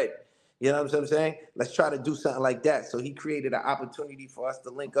your bread. You know what I'm saying? Let's try to do something like that. So he created an opportunity for us to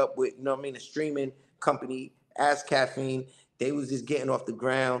link up with, you know what I mean, a streaming company, As Caffeine. They was just getting off the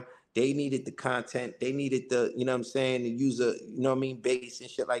ground. They needed the content. They needed the, you know what I'm saying, the user, you know what I mean, base and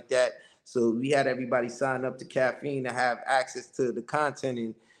shit like that. So we had everybody sign up to Caffeine to have access to the content.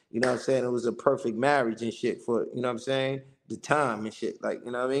 And, you know what I'm saying, it was a perfect marriage and shit for, you know what I'm saying, the time and shit. Like,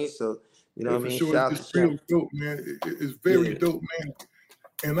 you know what I mean? So, you know what I mean? Sure. Shout It's real dope, man. It's very dope, man.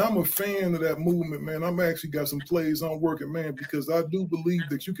 And I'm a fan of that movement, man. I'm actually got some plays I'm working, man, because I do believe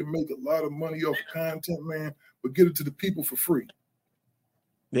that you can make a lot of money off of content, man, but get it to the people for free.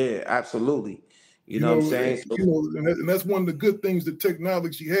 Yeah, absolutely. You know what I'm saying? You know, and that's one of the good things that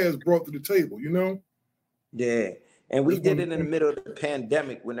technology has brought to the table, you know? Yeah. And we did it in the middle of the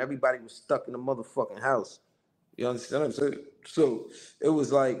pandemic when everybody was stuck in the motherfucking house. You understand what I'm saying? So it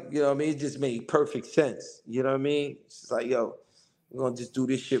was like, you know what I mean? It just made perfect sense. You know what I mean? It's like, yo, we're going to just do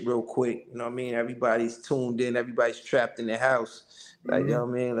this shit real quick. You know what I mean? Everybody's tuned in. Everybody's trapped in their house. Like, you know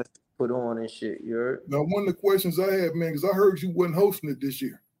what I mean? Let's put on and shit. You heard? Now, one of the questions I have, man, because I heard you wasn't hosting it this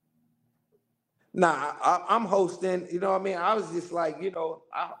year. Nah, I'm hosting. You know what I mean? I was just like, you know,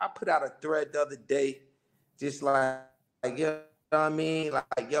 I put out a thread the other day. Just like, you know what I mean?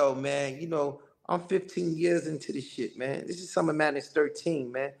 Like, yo, man, you know, I'm 15 years into this shit, man. This is Summer Madness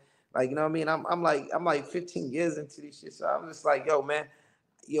 13, man. Like, you know what I mean? I'm like 15 years into this shit. So I'm just like, yo, man,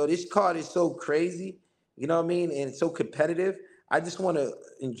 yo, this card is so crazy, you know what I mean? And it's so competitive. I just want to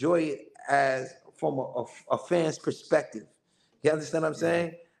enjoy it as from a fan's perspective. You understand what I'm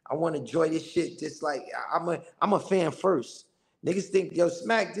saying? I want to enjoy this shit just like I'm a fan first. Niggas think, yo,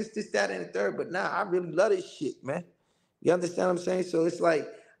 Smack, this, that, and the third, but nah, I really love this shit, man. You understand what I'm saying? So it's like,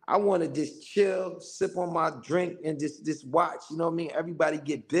 I want to just chill, sip on my drink, and just watch. You know what I mean? Everybody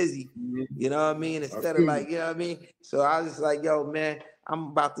get busy. You know what I mean? Instead of like, you know what I mean? So I was just like, yo, man, I'm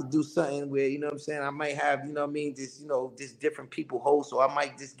about to do something where, you know what I'm saying? I might have, you know what I mean, just, you know, just different people host, or I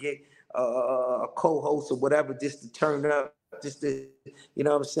might just get a co-host or whatever just to turn up, just to, you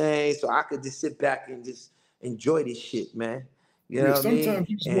know what I'm saying? So I could just sit back and just enjoy this shit, man. You know what I mean? Sometimes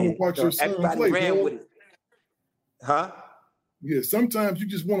you just want to watch your son everybody play. Ran with it. Huh? Yeah, sometimes you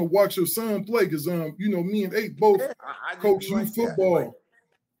just want to watch your son play because, you know, me and Ape both coach youth football. That,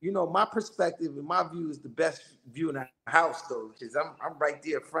 you know, my perspective and my view is the best view in the house, though, because I'm right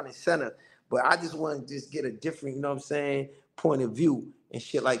there front and center. But I just want to just get a different, you know what I'm saying, point of view and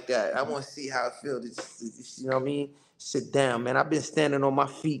shit like that. I want to see how it feels. You know what I mean? Sit down, man. I've been standing on my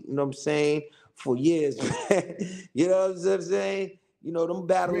feet, you know what I'm saying, for years, man. You know what I'm saying? You know, them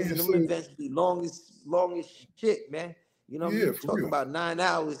battles and them events be long as shit, man. You know what I mean? Talking about 9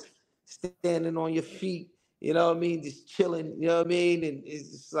 hours standing on your feet, you know what I mean? Just chilling, you know what I mean? And it's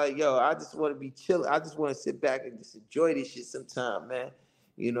just like, yo, I just want to be chilling. I just want to sit back and just enjoy this shit sometime, man.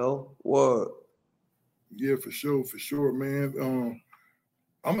 You know? Word. Yeah, for sure, man.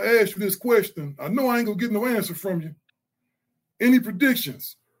 I'm going to ask you this question. I know I ain't going to get no answer from you. Any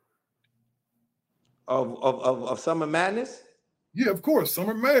predictions? Of Summer Madness? Yeah, of course.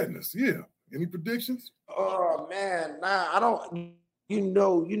 Summer Madness. Yeah. Any predictions? Oh man, nah, I don't. You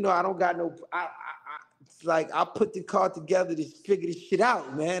know, I don't got no. It's like I put the card together to figure this shit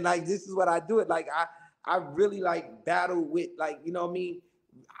out, man. Like this is what I do it. Like I really like battle with, like, you know what I mean.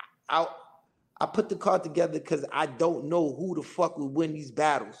 I put the card together because I don't know who the fuck will win these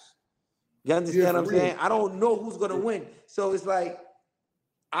battles. You understand what I'm saying? I don't know who's gonna win. So it's like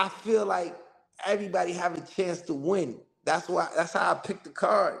I feel like everybody have a chance to win. That's how I picked the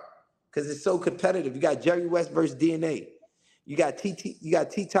card. Because it's so competitive. You got Jerry West versus DNA. You got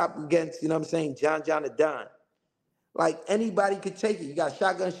T-Top against, you know what I'm saying, John the Don. Like, anybody could take it. You got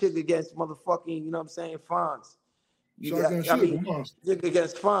Shotgun Sugar against motherfucking, you know what I'm saying, Fonz. Sugar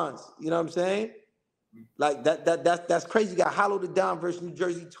against Fonz. You know what I'm saying? Like, that's crazy. You got Hollow the Don versus New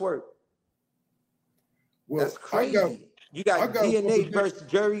Jersey Twerk. Well, that's crazy. You got DNA versus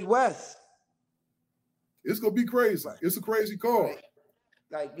Jerry West. It's going to be crazy. It's a crazy card.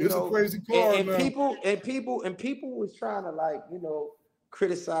 Like, you know, a crazy card and people was trying to, like, you know,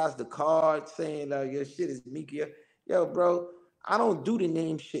 criticize the card, saying your shit is meekier. Yo, bro, I don't do the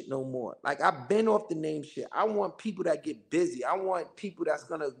name shit no more. Like, I've been off the name shit. I want people that get busy. I want people that's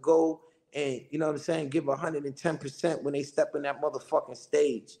gonna go and, you know what I'm saying, give 110% when they step in that motherfucking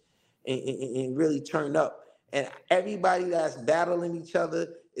stage and really turn up. And everybody that's battling each other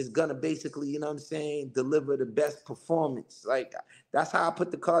is gonna basically, you know what I'm saying, deliver the best performance. Like, that's how I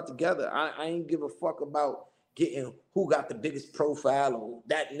put the card together. I ain't give a fuck about getting who got the biggest profile or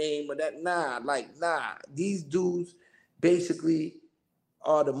that name or that. Nah. These dudes basically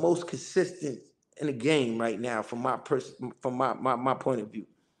are the most consistent in the game right now from my point of view.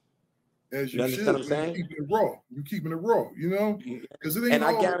 As you understand what I'm saying? You keeping it raw, you know? Because it ain't and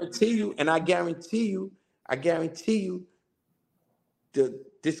I guarantee you,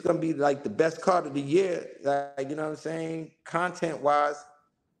 this is gonna be like the best card of the year. Like, you know what I'm saying? Content-wise,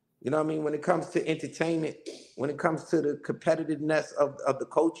 you know what I mean? When it comes to entertainment, when it comes to the competitiveness of the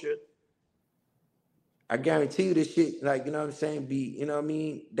culture, I guarantee you this shit, like, you know what I'm saying, you know what I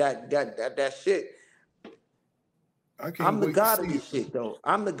mean? That shit. I'm the god of this shit, though.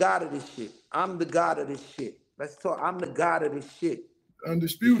 I'm the god of this shit. Let's talk. I'm the god of this shit.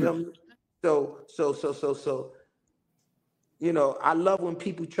 Undisputed. So, you know, I love when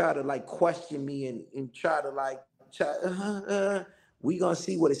people try to like question me and try to like, we gonna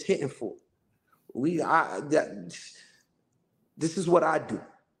see what it's hitting for. This is what I do.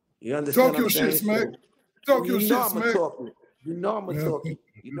 You understand? Talk your shit, Smack. Talk your shit, Smack. You know I'm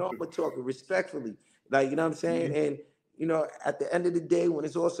gonna talk respectfully. Like, you know what I'm saying? And, you know, at the end of the day, when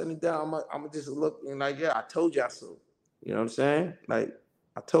it's all said and done, I'm gonna just look and like, yeah, I told y'all so. You know what I'm saying? Like,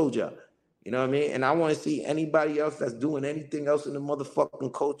 I told y'all. You know what I mean? And I want to see anybody else that's doing anything else in the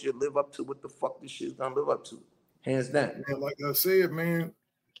motherfucking culture live up to what the fuck this shit's gonna live up to. Hands down. Man, like I said, man,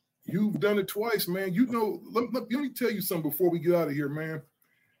 you've done it twice, man. You know, let me tell you something before we get out of here, man.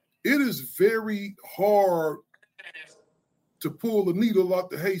 It is very hard to pull the needle out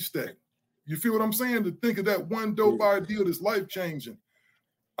the haystack. You feel what I'm saying? To think of that one dope idea that's life-changing.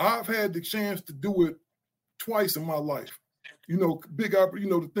 I've had the chance to do it twice in my life. You know,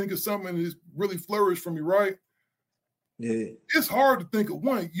 to think of something that's really flourished for me, right? Yeah. It's hard to think of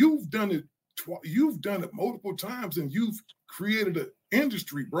one. You've done it you've done it multiple times, and you've created an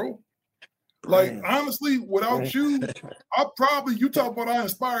industry, bro. Like, honestly, without you, you talk about I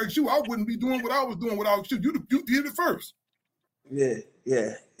inspired you, I wouldn't be doing what I was doing without you. You did it first. Yeah.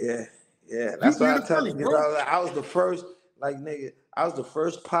 That's what I'm telling you. I was the first, like, nigga, I was the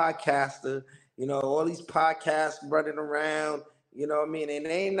first podcaster. You know, all these podcasts running around, you know what I mean? And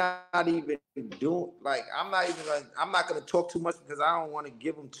they not even doing, like, I'm not going to talk too much because I don't want to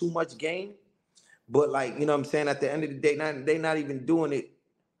give them too much game. But, like, you know what I'm saying? At the end of the day, they're not even doing it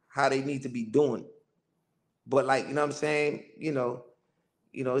how they need to be doing. But, like, you know what I'm saying? You know,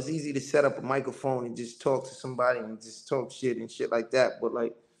 it's easy to set up a microphone and just talk to somebody and just talk shit and shit like that. But,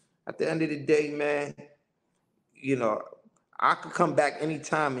 like, at the end of the day, man, you know, I could come back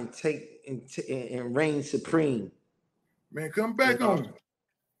anytime and and reign supreme. Man, come back on it.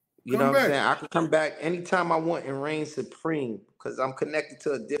 You know what I'm saying? I could come back anytime I want and reign supreme because I'm connected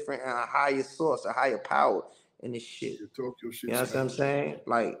to a different and a higher source, a higher power in this shit. You talk your shit. You know what I'm saying?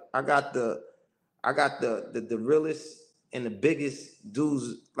 Like, I got the realest and the biggest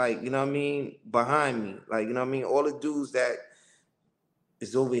dudes, like, you know what I mean, behind me. Like, you know what I mean? All the dudes that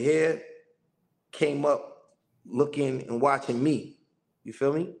is over here came up looking and watching me. You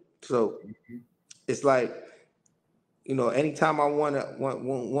feel me? So it's like, you know, anytime I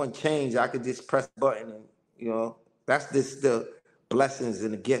want change, I could just press the button, and, you know, that's just the blessings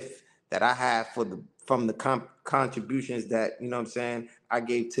and the gift that I have from the contributions that, you know what I'm saying, I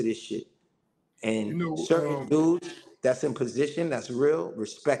gave to this shit. And, you know, certain dudes that's in position, that's real,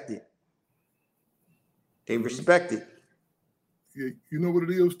 respect it. They respect it. Yeah, you know what it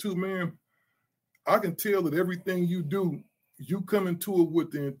is too, man? I can tell that everything you do, you come into it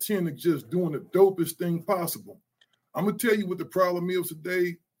with the intent of just doing the dopest thing possible. I'm going to tell you what the problem is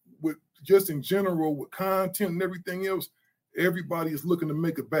today with just in general with content and everything else. Everybody is looking to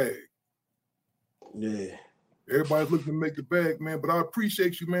make a bag. Yeah. Everybody's looking to make the bag, man. But I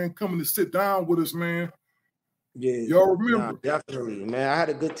appreciate you, man, coming to sit down with us, man. Yeah. Y'all remember? Nah, definitely, man. I had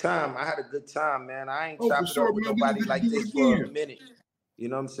a good time, man. I ain't chopping up with nobody like this for a minute. You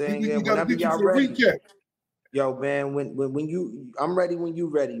know what I'm saying? Yeah, whenever y'all ready. Yo, man, when you, I'm ready when you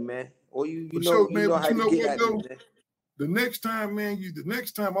ready, man. Or you know how to get at it, man. The next time, man,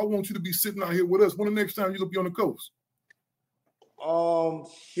 I want you to be sitting out here with us. When the next time you gonna be on the coast?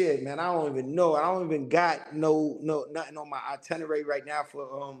 Shit, man, I don't even know. I don't even got nothing on my itinerary right now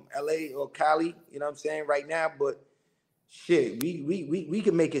for LA or Cali. You know what I'm saying, right now. But shit, we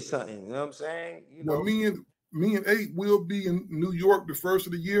can make it something. You know what I'm saying? You know, well, me and 8 will be in New York the first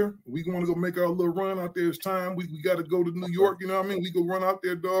of the year. We going to go make our little run out there. It's time. We got to go to New York. You know what I mean? We go run out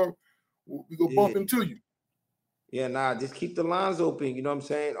there, dog. We go bump into you. Yeah, nah, just keep the lines open. You know what I'm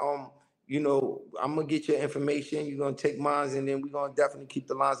saying? You know, I'm gonna get your information. You're gonna take mine, and then we're gonna definitely keep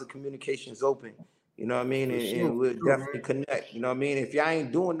the lines of communications open. You know what I mean? And we'll definitely connect. You know what I mean? If y'all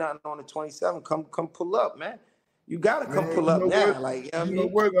ain't doing nothing on the 27th, come pull up, man. You gotta come pull up now. Like, you know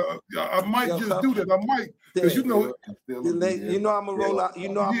what I might just do that. I might, because you know I'm gonna roll out. You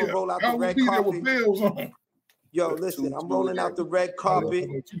know I'm gonna roll out the red carpet. With bells on. Yo, listen, I'm rolling out the red carpet.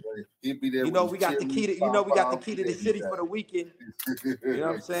 You know, we got the key to. You know, we got the key to the city for the weekend. You know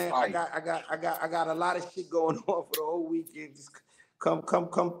what I'm saying? I got a lot of shit going on for the whole weekend. Just come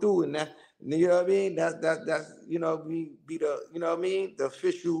through, and that. You know what I mean? That's you know, be the, you know what I mean, the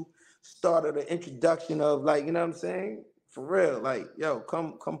official start of the introduction of, like, you know what I'm saying? For real, like, yo,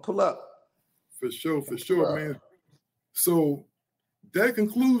 come pull up. For sure, man. So that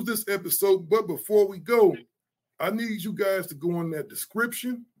concludes this episode. But before we go, I need you guys to go in that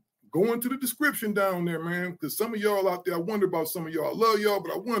description. Go into the description down there, man, because some of y'all out there, I wonder about some of y'all. I love y'all,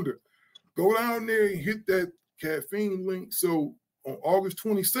 but I wonder. Go down there and hit that caffeine link. So on August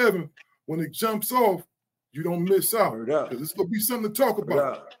 27th, when it jumps off, you don't miss out. Because it's going to be something to talk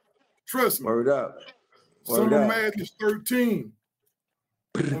about. Trust me. Word up. Summer Madness 13.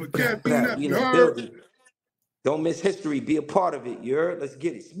 On the caffeine app, you heard? Don't miss history. Be a part of it. You heard? Let's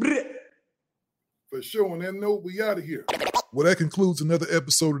get it. For sure. On that note, we out of here. Well, that concludes another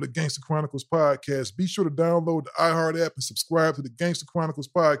episode of the Gangster Chronicles podcast. Be sure to download the iHeart app and subscribe to the Gangster Chronicles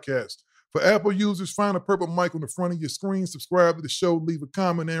podcast. For Apple users, find a purple mic on the front of your screen, subscribe to the show, leave a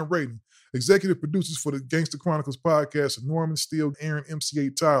comment and rating. Executive producers for the Gangster Chronicles podcast are Norman Steele, Aaron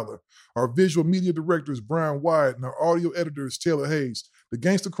MC8 Tyler. Our visual media director is Brian Wyatt, and our audio editor is Taylor Hayes. The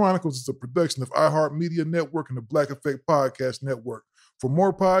Gangster Chronicles is a production of iHeart Media Network and the Black Effect Podcast Network. For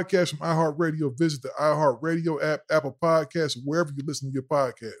more podcasts from iHeartRadio, visit the iHeartRadio app, Apple Podcasts, wherever you listen to your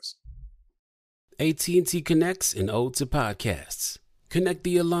podcasts. AT&T connects an ode to podcasts. Connect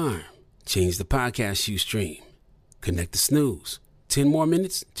the alarm. Change the podcast you stream. Connect the snooze. 10 more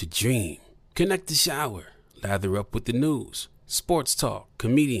minutes to dream. Connect the shower. Lather up with the news, sports talk,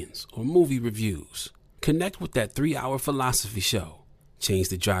 comedians, or movie reviews. Connect with that 3-hour philosophy show. Change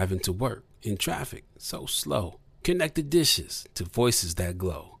the drive into work in traffic so slow. Connect the dishes to voices that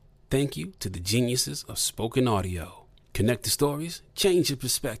glow. Thank you to the geniuses of spoken audio. Connect the stories, change your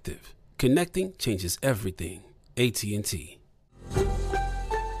perspective. Connecting changes everything. AT&T.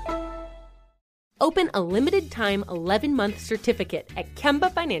 Open a limited-time 11-month certificate at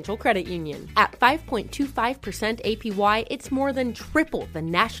Kemba Financial Credit Union. At 5.25% APY, it's more than triple the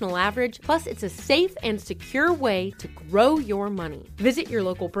national average, plus it's a safe and secure way to grow your money. Visit your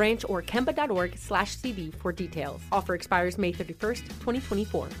local branch or kemba.org/cb for details. Offer expires May 31st,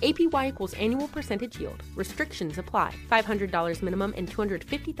 2024. APY equals annual percentage yield. Restrictions apply. $500 minimum and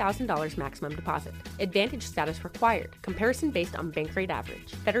 $250,000 maximum deposit. Advantage status required. Comparison based on bank rate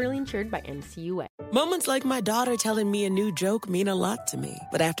average. Federally insured by NCUA. Moments like my daughter telling me a new joke mean a lot to me.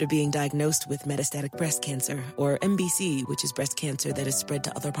 But after being diagnosed with metastatic breast cancer, or MBC, which is breast cancer that is spread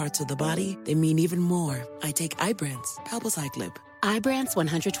to other parts of the body, they mean even more. I take Ibrance, palbociclib. Ibrance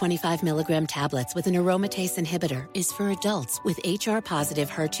 125 milligram tablets with an aromatase inhibitor is for adults with HR-positive,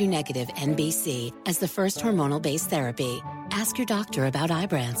 HER2-negative MBC as the first hormonal-based therapy. Ask your doctor about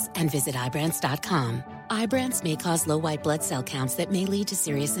Ibrance and visit Ibrance.com. Ibrance may cause low white blood cell counts that may lead to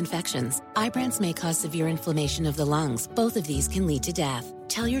serious infections. Ibrance may cause severe inflammation of the lungs. Both of these can lead to death.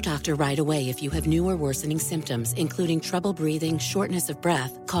 Tell your doctor right away if you have new or worsening symptoms, including trouble breathing, shortness of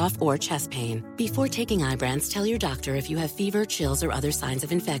breath, cough, or chest pain. Before taking Ibrance, tell your doctor if you have fever, chills, or other signs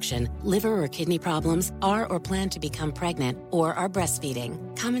of infection, liver or kidney problems, are or plan to become pregnant, or are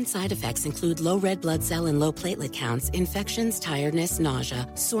breastfeeding. Common side effects include low red blood cell and low platelet counts, infections, tiredness, nausea,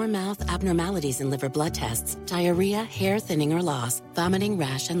 sore mouth, abnormalities in liver blood tests, diarrhea, hair thinning or loss, vomiting,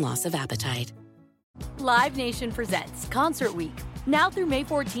 rash, and loss of appetite. Live Nation presents Concert Week. Now through May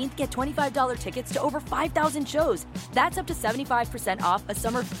 14th, get $25 tickets to over 5,000 shows. That's up to 75% off a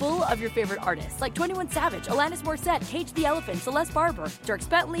summer full of your favorite artists like 21 Savage, Alanis Morissette, Cage the Elephant, Celeste Barber, Dierks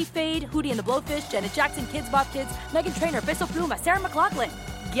Bentley, Fade, Hootie and the Blowfish, Janet Jackson, Kidz Bop Kids, Meghan Trainor, Bissell Pluma, Sarah McLachlan.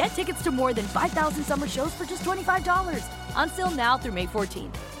 Get tickets to more than 5,000 summer shows for just $25. Until now through May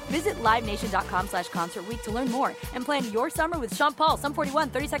 14th. Visit LiveNation.com/Concert Week to learn more and plan your summer with Sean Paul, Sum 41,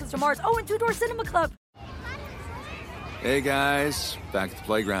 30 Seconds to Mars, and Two Door Cinema Club. Hey guys, back at the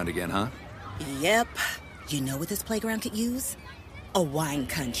playground again, huh? Yep. You know what this playground could use? A wine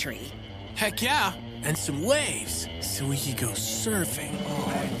country. Heck yeah, and some waves so we could go surfing.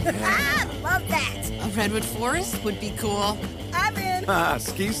 Oh, yeah. Love that. that? A redwood forest would be cool. I'm in. Ah,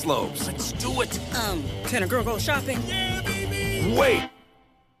 ski slopes. Let's do it. Can a girl go shopping? Yeah, baby. Wait!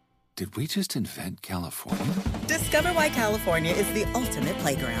 Did we just invent California? Discover why California is the ultimate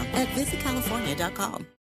playground at visitcalifornia.com.